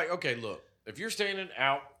 like I said, like, okay, look, if you're standing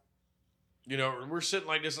out, you know, we're sitting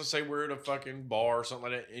like this, let's say we're at a fucking bar or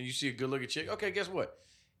something like that, and you see a good looking chick, okay, guess what?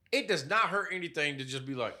 It does not hurt anything to just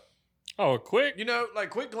be like, Oh, quick? you know, like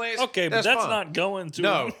quick glance. Okay, but that's fine. not going to.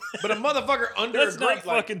 No, but a motherfucker under That's a not grate,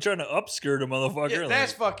 like, fucking trying to upskirt a motherfucker. yeah, like,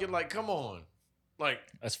 that's fucking like, come on. Like,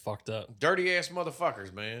 that's fucked up. dirty ass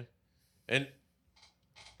motherfuckers, man. And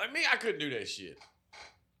like me, I couldn't do that shit.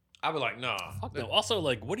 I'd be like, nah. Fuck no. Also,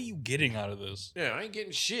 like, what are you getting out of this? Yeah, I ain't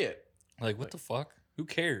getting shit. Like, what the fuck? Who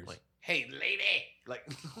cares? Like, hey, lady. Like,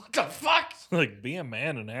 what the fuck? Like, be a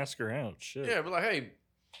man and ask her out. Shit. Yeah, but like, hey,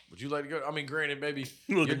 would you like to go? I mean, granted, maybe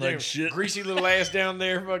Looking your like damn shit. greasy little ass down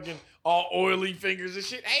there, fucking all oily fingers and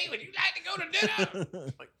shit. Hey, would you like to go to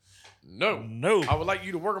dinner? No. No. I would like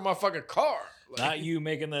you to work on my fucking car. Like, Not you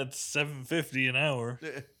making that $7.50 an hour.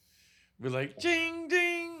 Be like, ding,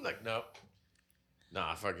 ding. Like, no.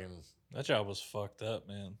 Nah, fucking. That job was fucked up,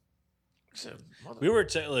 man. Said, We were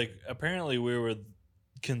apparently we were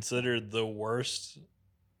considered the worst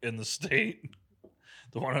in the state.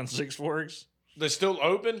 The one on Six Forks. They're still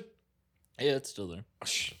open? Yeah, it's still there.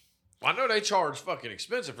 I know they charge fucking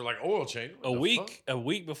expensive for like oil change. What the fuck? A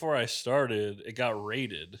week before I started, it got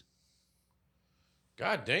raided.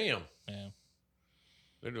 God damn. Yeah.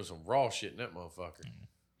 They're doing some raw shit in that motherfucker.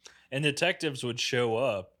 And detectives would show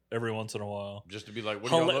up every once in a while. Just to be like,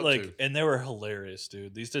 what are y'all up to? And they were hilarious,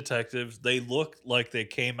 dude. These detectives, they looked like they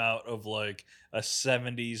came out of like a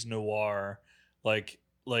 70s noir, like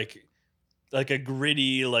a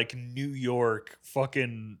gritty, like New York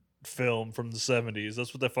fucking film from the 70s.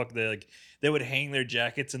 That's what the fuck they would hang their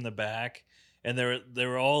jackets in the back, and they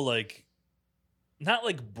were all like not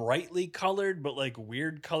like brightly colored, but like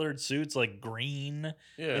weird colored suits, like green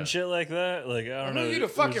and shit like that. Like, I don't know. You the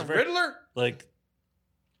fucking Riddler? Like,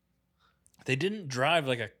 they didn't drive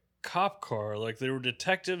like a cop car. Like, they were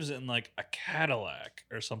detectives in like a Cadillac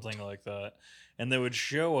or something like that. And they would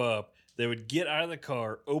show up. They would get out of the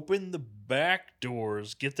car, open the back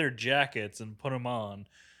doors, get their jackets, and put them on.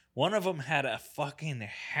 One of them had a fucking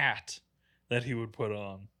hat that he would put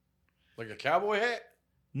on. Like a cowboy hat?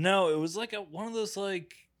 No, it was like one of those,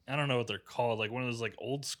 like, I don't know what they're called, like one of those like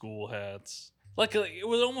old school hats. Like it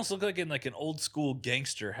would almost look like in like an old school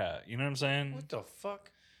gangster hat. You know what I'm saying? What the fuck?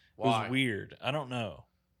 It was weird. I don't know.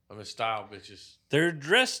 I'm in style, bitches. They're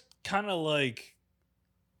dressed kind of like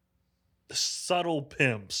subtle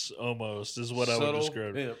pimps, almost, is what I would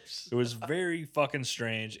describe. Pimps. It was very fucking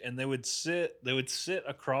strange. And they would sit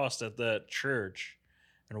across at that church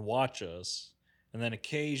and watch us. And then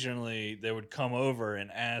occasionally they would come over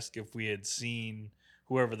and ask if we had seen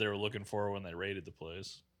whoever they were looking for when they raided the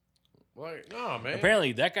place. Like, no, man.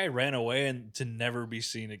 Apparently, that guy ran away and to never be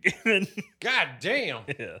seen again. God damn.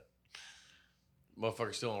 Yeah.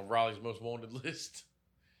 Motherfucker's still on Raleigh's most wanted list.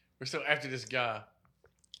 We're still after this guy.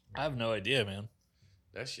 I have no idea, man.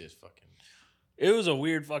 That shit's fucking. It was a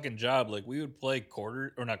weird fucking job. Like, we would play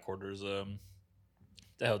not quarters, the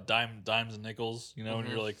hell, dimes and nickels, you know, when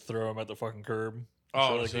you're like, throw them at the fucking curb.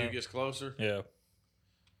 Oh, like so he that. gets closer? Yeah.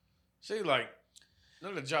 See, like, none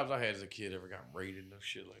of the jobs I had as a kid ever got rated, no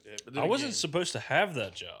shit like that. But then I wasn't again, supposed to have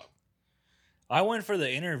that job. I went for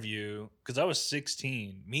the interview because I was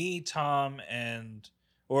 16. Me, Tom,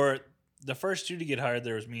 or the first two to get hired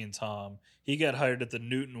there was me and Tom. He got hired at the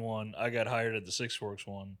Newton one. I got hired at the Six Forks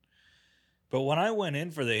one. But when I went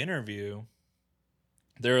in for the interview,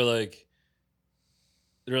 they were like,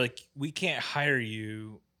 we can't hire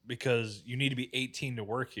you because you need to be 18 to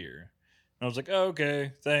work here. And I was like, oh,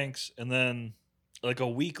 okay, thanks. And then like a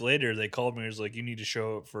week later, they called me and was like, you need to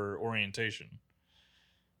show up for orientation.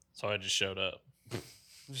 So I just showed up.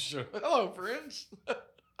 Sure. Hello, friends.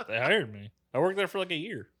 They hired me. I worked there for like a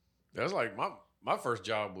year. That's like my first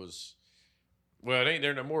job was, well, it ain't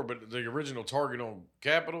there no more, but the original Target on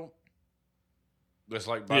Capitol, that's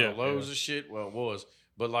like by the Lowe's and shit. Well, it was.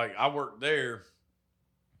 But like I worked there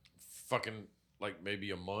fucking like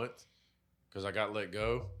maybe a month because I got let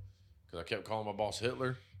go because I kept calling my boss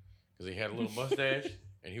Hitler because he had a little mustache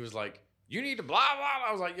and he was like, you need to blah, blah.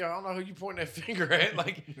 I was like, yo, I don't know who you pointing that finger at.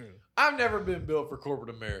 Like, I've never been built for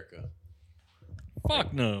corporate America.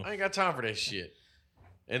 Fuck no. I ain't got time for that shit.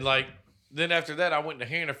 And like, then after that, I went to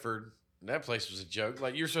Hannaford, and that place was a joke.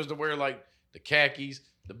 Like, you're supposed to wear like the khakis,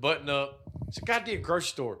 the button up. It's a goddamn grocery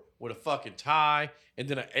store with a fucking tie and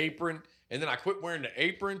then an apron. And then I quit wearing the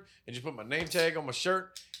apron and just put my name tag on my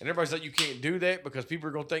shirt. And everybody's like, you can't do that because people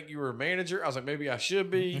are going to think you were a manager. I was like, maybe I should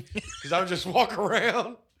be because I would just walk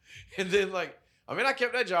around. And then like, I mean, I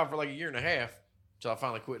kept that job for like a year and a half until I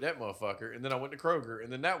finally quit that motherfucker. And then I went to Kroger.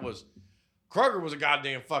 And then Kroger was a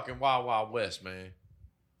goddamn fucking Wild Wild West, man.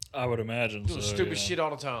 I would imagine Doing so, stupid shit all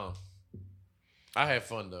the time. I had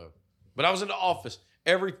fun though. But I was in the office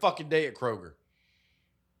every fucking day at Kroger.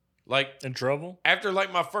 Like, in trouble? after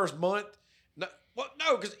like my first month,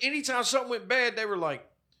 no, because anytime something went bad, they were like,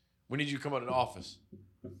 we need you to come out of the office.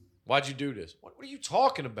 Why'd you do this? What are you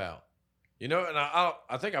talking about? You know, and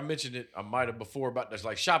I think I mentioned it, I might have before about this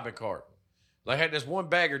like shopping cart. Like I had this one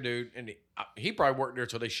bagger dude, and he probably worked there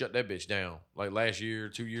until they shut that bitch down, like last year,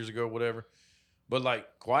 2 years ago, whatever. But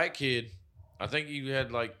like, quiet kid. I think he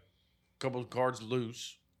had like a couple of cards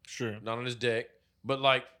loose. Sure. Not on his deck. But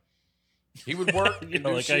like, he would work. You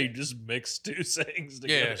know, like shit. How you just mix two sayings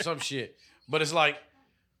together. Yeah, some shit. But it's like,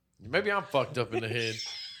 maybe I'm fucked up in the head.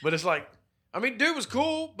 But it's like, I mean, dude was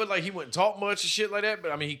cool, but like he wouldn't talk much and shit like that.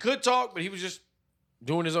 But I mean, he could talk, but he was just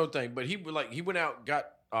doing his own thing. But he went out, got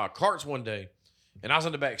carts one day, and I was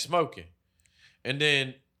in the back smoking. And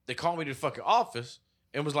then they called me to the fucking office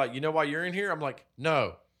and was like, you know why you're in here? I'm like,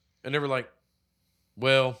 no. And they were like,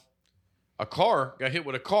 well, a car got hit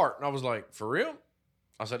with a cart. And I was like, for real?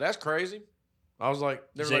 I said, that's crazy. I was like,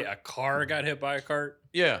 they were like, a car got hit by a cart?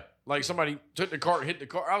 Yeah. Like somebody took the cart and hit the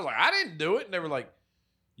car. I was like, I didn't do it. And they were like,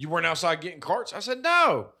 you weren't outside getting carts? I said,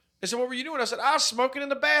 no. They said, what were you doing? I said, I was smoking in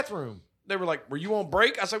the bathroom. They were like, were you on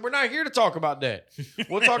break? I said, we're not here to talk about that.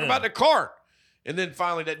 We'll talk about the cart. And then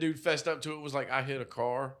finally that dude fessed up to it, was like, I hit a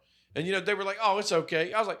car. And, you know, they were like, oh, it's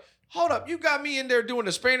okay. I was like, hold up. You got me in there doing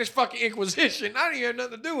the Spanish fucking Inquisition. I didn't have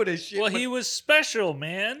nothing to do with this shit. Well, he was special,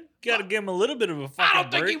 man. Got to give him a little bit of a fucking I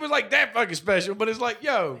don't think he was like that fucking special, but it's like,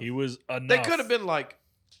 yo. He was enough. They could have been like,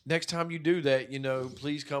 next time you do that, you know,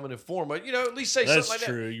 please come and inform us. You know, at least say That's something like that.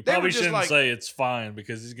 That's true. You They probably were just shouldn't like, say it's fine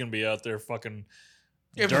because he's going to be out there fucking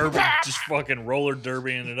Yeah, derby, just fucking roller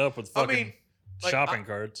derbying it up with fucking like, shopping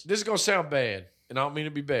carts. This is going to sound bad, and I don't mean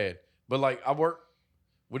to be bad, but like I work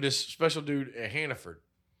with this special dude at Hannaford.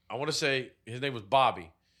 I want to say his name was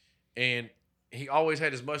Bobby, and he always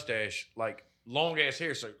had his mustache, like long ass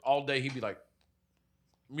hair. So all day he'd be like,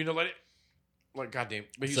 you know, like goddamn,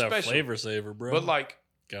 but he's It's that special. flavor saver, bro. But like,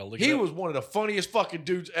 Gotta look he it up. was one of the funniest fucking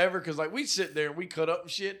dudes ever. Cause like we'd sit there and we cut up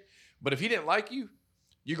and shit. But if he didn't like you,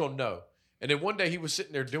 you're gonna know. And then one day he was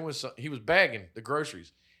sitting there doing something. He was bagging the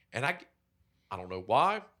groceries, and I don't know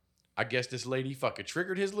why. I guess this lady fucking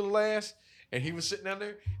triggered his little ass, and he was sitting down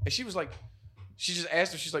there, and she was like, she just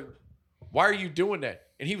asked him, she's like, "Why are you doing that?"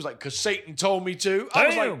 And he was like, "Cause Satan told me to." I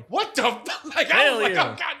was like, "What the?" Like I was like,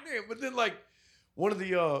 "Oh goddamn!" But then like one of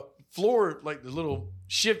the floor, like the little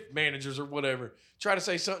shift managers or whatever, tried to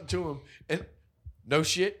say something to him, and no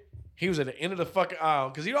shit, he was at the end of the fucking aisle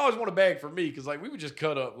because he'd always want a bag for me because like we would just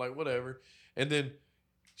cut up like whatever, and then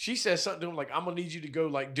she said something to him like, "I'm gonna need you to go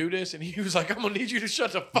like do this," and he was like, "I'm gonna need you to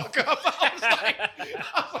shut the fuck up."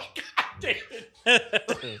 God damn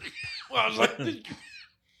it. Well, I was like, this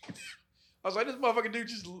motherfucking dude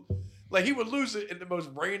just like he would lose it in the most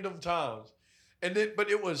random times, and then but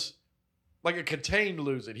it was like a contained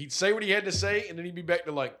losing. He'd say what he had to say, and then he'd be back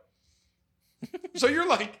to like. So you're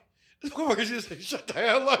like, this motherfucker just like, shut the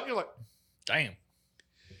hell up. You're like, damn.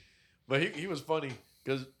 But he was funny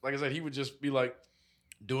because, like I said, he would just be like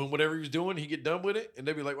doing whatever he was doing. He'd get done with it, and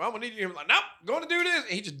they'd be like, "Well, I'm gonna need you." He was like, "Nope, going to do this."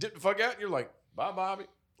 And he just dipped the fuck out, and you're like, "Bye, Bobby."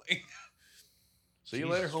 See you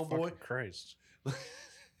later, homeboy. Fucking Christ.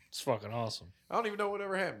 It's fucking awesome. I don't even know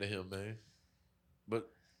whatever happened to him, man.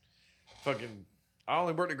 But fucking, I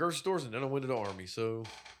only worked at grocery stores, and then I went to the army. So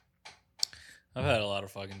I've had a lot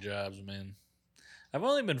of fucking jobs, man. I've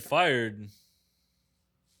only been fired.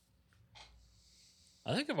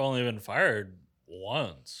 I think I've only been fired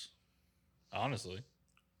once. Honestly.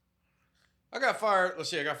 I got fired. Let's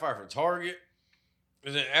see, I got fired from Target.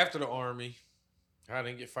 And then after the army, I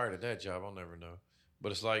didn't get fired at that job. I'll never know.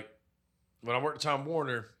 But it's like, when I worked at Time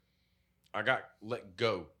Warner, I got let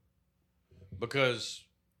go because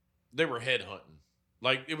they were headhunting.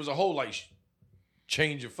 Like, it was a whole, like,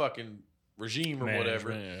 change of fucking regime or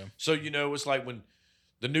whatever. Yeah. So, it's like when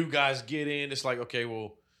the new guys get in, it's like, okay,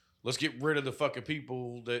 well, let's get rid of the fucking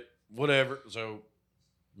people that, whatever. So,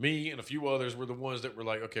 me and a few others were the ones that were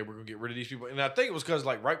like, okay, we're going to get rid of these people. And I think it was because,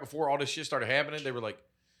 like, right before all this shit started happening, they were like,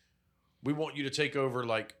 we want you to take over,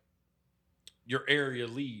 like, your area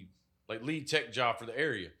lead, like, lead tech job for the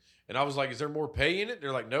area. And I was like, is there more pay in it?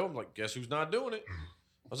 They're like, no. I'm like, guess who's not doing it?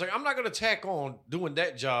 I was like, I'm not going to tack on doing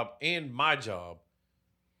that job and my job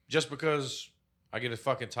just because I get a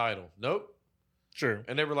fucking title. Nope. Sure.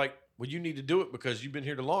 And they were like, well, you need to do it because you've been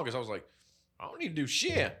here the longest. I was like, I don't need to do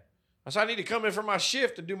shit. I said, I need to come in for my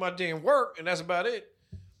shift and do my damn work, and that's about it.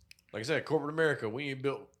 Like I said, corporate America, we ain't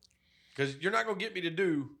built. Because you're not going to get me to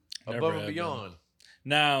do above and beyond.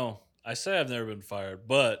 Now, I say I've never been fired,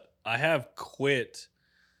 but I have quit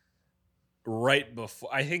right before.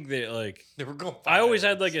 I think that, like, Never going I always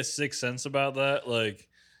had, like, a sixth sense about that. Like,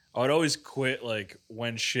 I would always quit, like,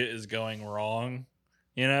 when shit is going wrong.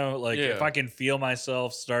 You know? Like, if I can feel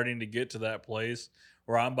myself starting to get to that place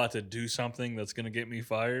where I'm about to do something that's going to get me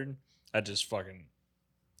fired, I just fucking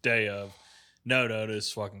day of no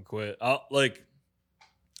notice fucking quit.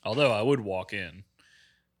 Although I would walk in.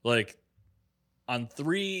 Like, on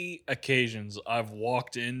 3 occasions, I've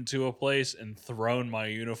walked into a place and thrown my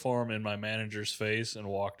uniform in my manager's face and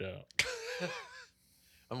walked out.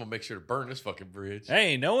 I'm going to make sure to burn this fucking bridge.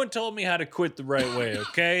 Hey, no one told me how to quit the right way,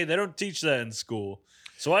 okay? They don't teach that in school.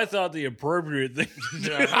 So I thought the appropriate thing to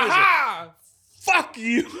do was fuck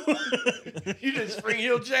you. You did Spring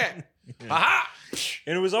Hill Jack. Ha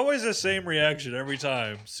And it was always the same reaction every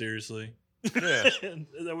time, seriously. Yeah.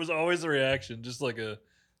 That was always the reaction, just like a,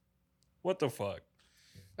 what the fuck?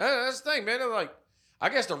 That's the thing, man. They're like, I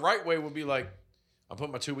guess the right way would be like, I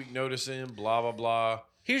put my 2-week notice in, blah, blah, blah.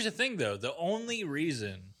 Here's the thing, though. The only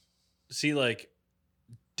reason, see, like,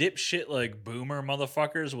 dipshit, like, boomer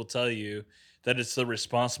motherfuckers will tell you that it's the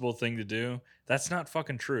responsible thing to do. That's not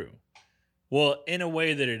fucking true. Well, in a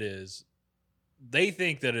way that it is. They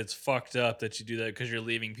think that it's fucked up that you do that because you're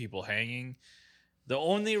leaving people hanging. The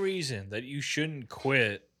only reason that you shouldn't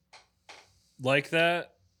quit like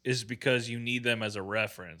that is because you need them as a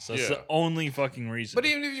reference. That's the only fucking reason. But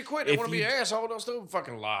even if you quit, they want to be an asshole, they'll still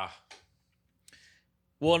fucking lie.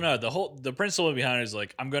 Well, no, the principle behind it is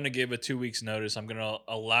like, I'm going to give a 2 weeks notice. I'm going to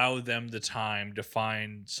allow them the time to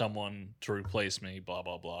find someone to replace me, blah,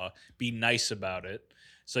 blah, blah. Be nice about it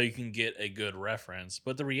so you can get a good reference.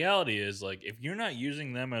 But the reality is, like, if you're not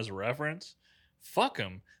using them as a reference, fuck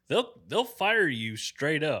them. They'll fire you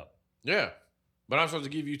straight up. Yeah. But I'm supposed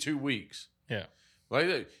to give you 2 weeks. Yeah.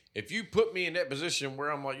 Like, if you put me in that position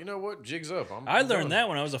where I'm like, you know what, jig's up. I learned that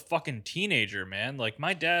when I was a fucking teenager, man. Like,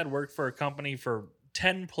 my dad worked for a company for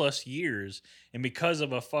 10 plus years, and because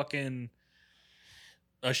of a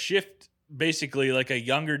shift, basically, like, a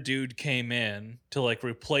younger dude came in to, like,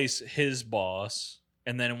 replace his boss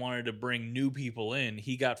and then wanted to bring new people in,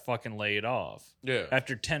 he got fucking laid off. Yeah.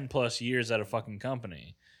 After 10 plus years at a fucking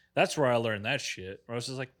company. That's where I learned that shit. Where I was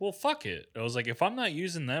just like, well, fuck it. I was like, if I'm not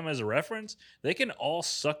using them as a reference, they can all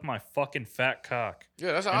suck my fucking fat cock.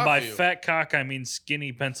 Yeah, that's how and I by feel. Fat cock, I mean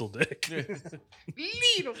skinny pencil dick.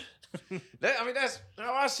 Little. That's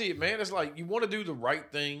how I see it, man. It's like you want to do the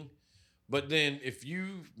right thing, but then if you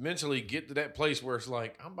mentally get to that place where it's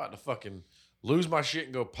like, I'm about to fucking lose my shit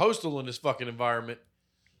and go postal in this fucking environment,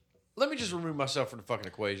 let me just remove myself from the fucking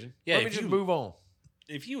equation. Yeah, let me just move on.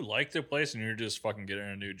 If you like the place and you're just fucking getting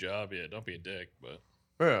a new job, yeah, don't be a dick. But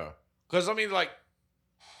Yeah. Because, I mean, like,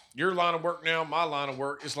 your line of work now, my line of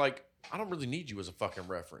work, it's like, I don't really need you as a fucking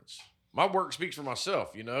reference. My work speaks for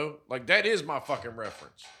myself, you know? Like, that is my fucking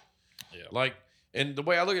reference. Yeah. Like, and the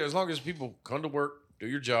way I look at it, as long as people come to work, do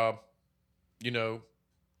your job, you know,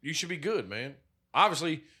 you should be good, man.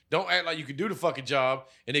 Obviously, don't act like you can do the fucking job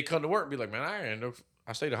and they come to work and be like, man,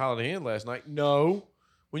 I stayed at Holiday Inn last night. No.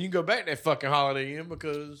 When you go back to that fucking Holiday Inn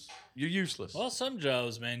because you're useless. Well, some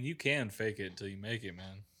jobs, man, you can fake it until you make it,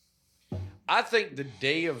 man. I think the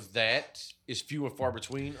day of that is few and far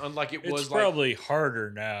between, unlike it was It's like. probably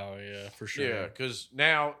harder now, yeah, for sure. Yeah, because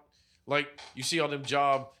now, like, you see all them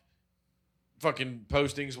job fucking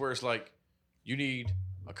postings where it's like, you need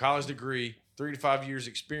a college degree, 3 to 5 years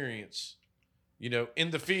experience, you know,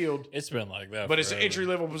 in the field, It's been like that. but it's an forever. entry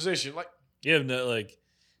level position. Like, You have no, like,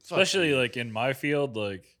 fuck especially you. like in my field,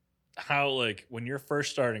 like how like when you're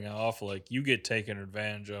first starting off, like you get taken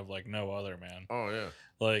advantage of like no other, man. Oh yeah,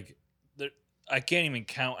 Like I can't even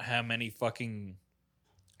count how many fucking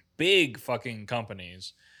big fucking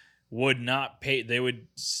companies would not pay.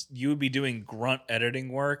 You would be doing grunt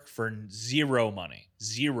editing work for zero money,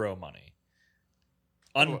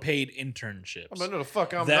 unpaid internships. I mean, no, the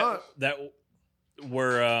fuck I'm not. that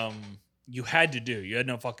were you had to do. You had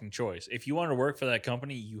no fucking choice. If you wanted to work for that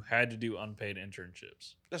company, you had to do unpaid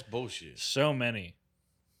internships. That's bullshit. So many.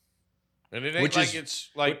 And it ain't Which like is- it's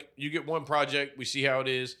like you get one project, we see how it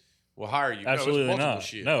is, we'll hire you. Absolutely no, it's multiple not.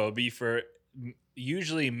 shit. No, it'd be for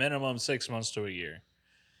usually minimum 6 months to a year.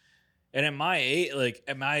 And at my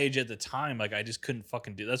age at the time, like I just couldn't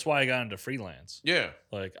fucking do. That's why I got into freelance. Yeah,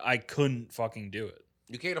 Like I couldn't fucking do it.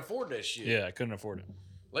 you can't afford that shit. Yeah, I couldn't afford it.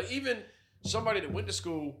 Like even somebody that went to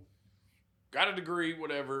school, got a degree,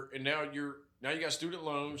 whatever, and now you got student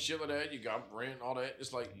loans, shit like that. You got rent, all that.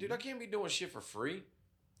 It's like, dude, I can't be doing shit for free.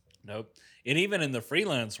 Nope. And even in the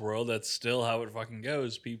freelance world, that's still how it fucking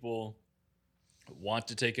goes. People want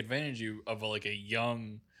to take advantage of like a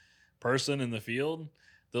young person in the field.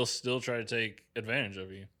 They'll still try to take advantage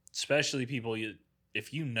of you, especially people.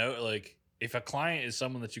 If you know, like, if a client is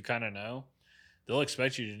someone that you kind of know, they'll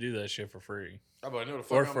expect you to do that shit for free How about I know the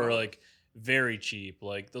fuck or I'm for not. like very cheap.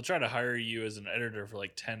 Like they'll try to hire you as an editor for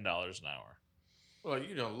like $10 an hour. Well,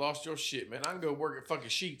 you done lost your shit, man. I can go work at fucking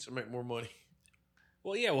Sheets and make more money.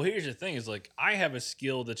 Well, yeah. Well, here's the thing: is like I have a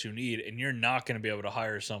skill that you need, and you're not going to be able to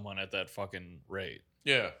hire someone at that fucking rate.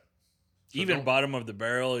 Yeah. So Even don't- bottom of the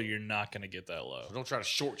barrel, you're not going to get that low. So don't try to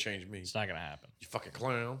shortchange me. It's not going to happen. You fucking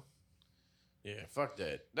clown. Yeah, fuck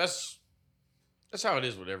that. That's how it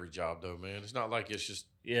is with every job, though, man. It's not like it's just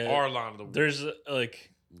Yeah, our line of the there's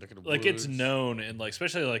neck of the like it's woods. known and like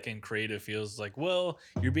especially like in creative fields, like well,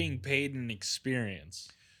 you're being paid in experience.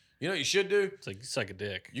 You know what you should do? It's like you suck a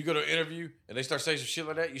dick. You go to an interview and they start saying some shit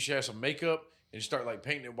like that. You should have some makeup and you start like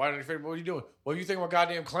painting it white on your face. What are you doing? Well, you think I'm a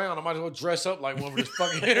goddamn clown? I might as well dress up like one for this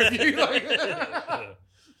fucking interview. Like,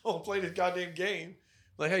 I'll play this goddamn game.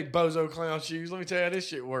 Like, hey, bozo clown shoes. Let me tell you how this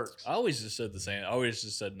shit works. I always just said the same. I always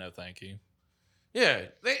just said no, thank you. Yeah,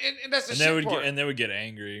 and that's the And shit part. they would get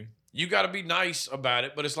angry. You got to be nice about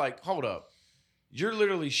it, but it's like, hold up. You're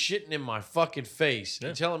literally shitting in my fucking face Yeah.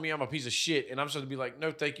 and telling me I'm a piece of shit, and I'm supposed to be like,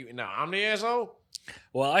 no, thank you. And now I'm the asshole?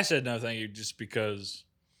 Well, I said no, thank you, just because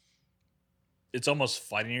it's almost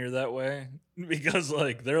funnier that way. Because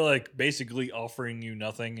like they're like basically offering you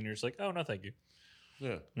nothing, and you're just like, oh no, thank you. Yeah.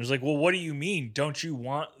 And it's like, well, what do you mean? Don't you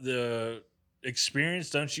want the experience?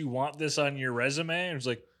 Don't you want this on your resume? And it's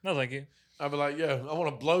like, no, thank you. I'd be like, yeah, I want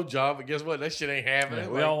a blow job, but guess what? That shit ain't happening. Yeah,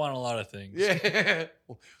 we Like, all want a lot of things. yeah.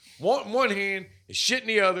 Want in one hand and shit in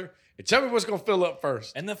the other, and tell me what's going to fill up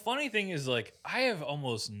first. And the funny thing is, like, I have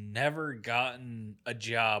almost never gotten a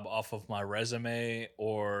job off of my resume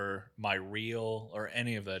or my reel or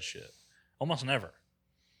any of that shit. Almost never.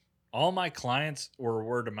 All my clients were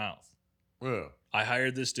word of mouth. Yeah. I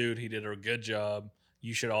hired this dude. He did a good job.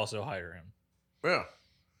 You should also hire him. Yeah.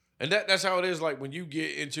 And that's how it is, like, when you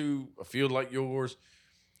get into a field like yours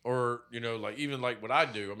or, you know, like, even like what I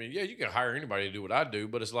do. I mean, yeah, you can hire anybody to do what I do,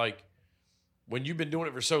 but it's like when you've been doing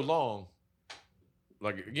it for so long,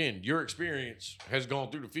 like, again, your experience has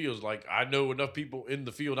gone through the fields. Like, I know enough people in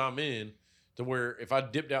the field I'm in to where if I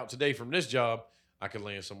dipped out today from this job, I could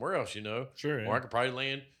land somewhere else, you know? Sure. Or I could probably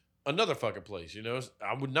land another fucking place, you know?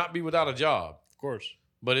 I would not be without a job. Of course.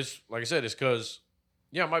 But it's, like I said, it's because,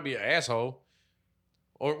 yeah, I might be an asshole.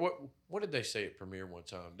 Or what did they say at Premiere one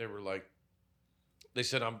time? They were like, they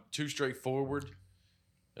said I'm too straightforward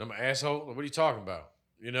and I'm an asshole. What are you talking about?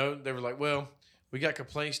 You know, they were like, well, we got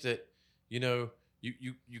complaints that, you know,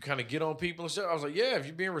 you kind of get on people and stuff. I was like, yeah, if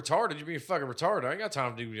you're being retarded, you're being fucking retarded. I ain't got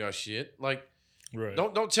time to do y'all shit. Like, Right.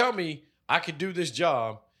 don't tell me I could do this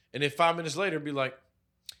job and then 5 minutes later be like,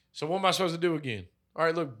 So what am I supposed to do again? All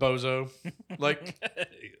right, look, bozo. Like,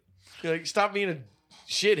 stop being a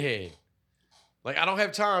shithead. Like, I don't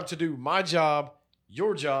have time to do my job,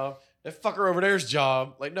 your job, that fucker over there's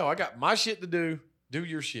job. Like, no, I got my shit to do. Do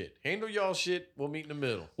your shit. Handle y'all shit. We'll meet in the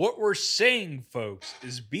middle. What we're saying, folks,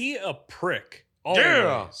 is be a prick. Always.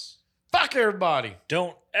 Yeah. Fuck everybody.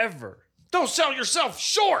 Don't sell yourself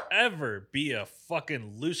short. ever be a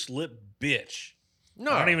fucking loose-lipped bitch.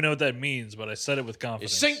 No. I don't even know what that means, but I said it with It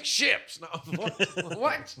confidence. sinks ships. No,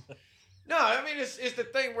 what? No, I mean it's the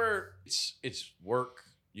thing where it's work.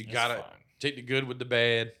 You It's gotta fine. take the good with the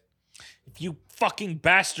bad. If you fucking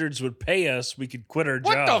bastards would pay us, we could quit our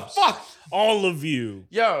What jobs. the fuck? All of you.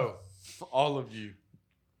 Yo, all of you.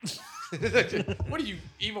 What are you,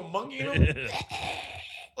 evil monkey?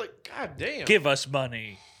 Like, god damn. Give us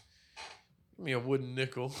money. Give me a wooden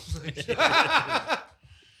nickel.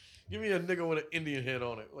 Give me a nickel with an Indian head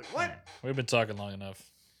on it. Like, what? We've been talking long enough.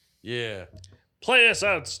 Yeah. Play us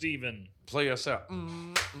out, Steven. Play us out. I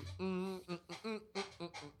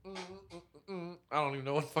don't even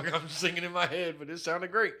know what the fuck I'm singing in my head, but it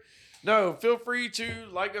sounded great. No, feel free to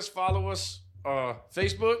like us, follow us,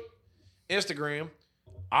 Facebook, Instagram.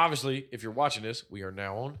 Obviously, if you're watching this, we are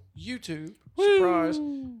now on YouTube. Surprise.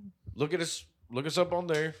 Look at us. Look us up on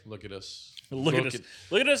there. Look at us. Look at us.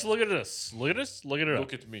 Look at us. Look at us. Look at us. Look at it up.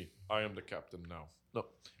 Look at me. I am the captain now. No.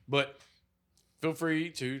 But feel free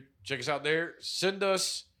to check us out there. Send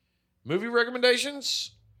us movie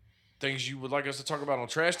recommendations, things you would like us to talk about on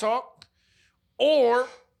Trash Talk, or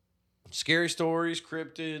scary stories,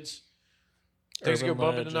 cryptids, things go Urban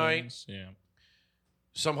bump in the night, legends. Yeah.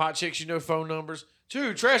 some hot chicks you know phone numbers,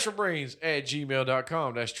 to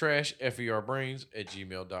trashforbrains@gmail.com. That's trash,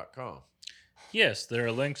 FERbrains@gmail.com. Yes, there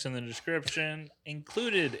are links in the description.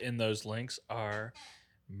 Included in those links are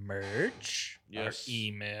merch, Yes. our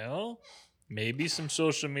email, maybe some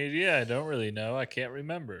social media. I don't really know. I can't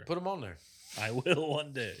remember. Put them on there. I will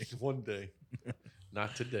one day. One day.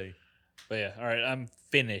 Not today. But yeah, all right. I'm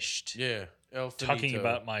finished Yeah. El talking Finito.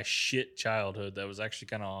 about my shit childhood. That was actually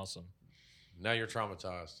kind of awesome. Now you're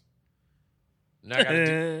traumatized. Now I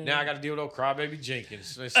gotta deal with old crybaby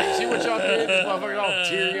Jenkins. See what y'all did? This motherfucker all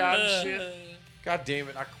teary eyed and shit. God damn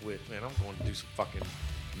it, I quit, man. I'm going to do some fucking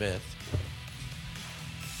meth.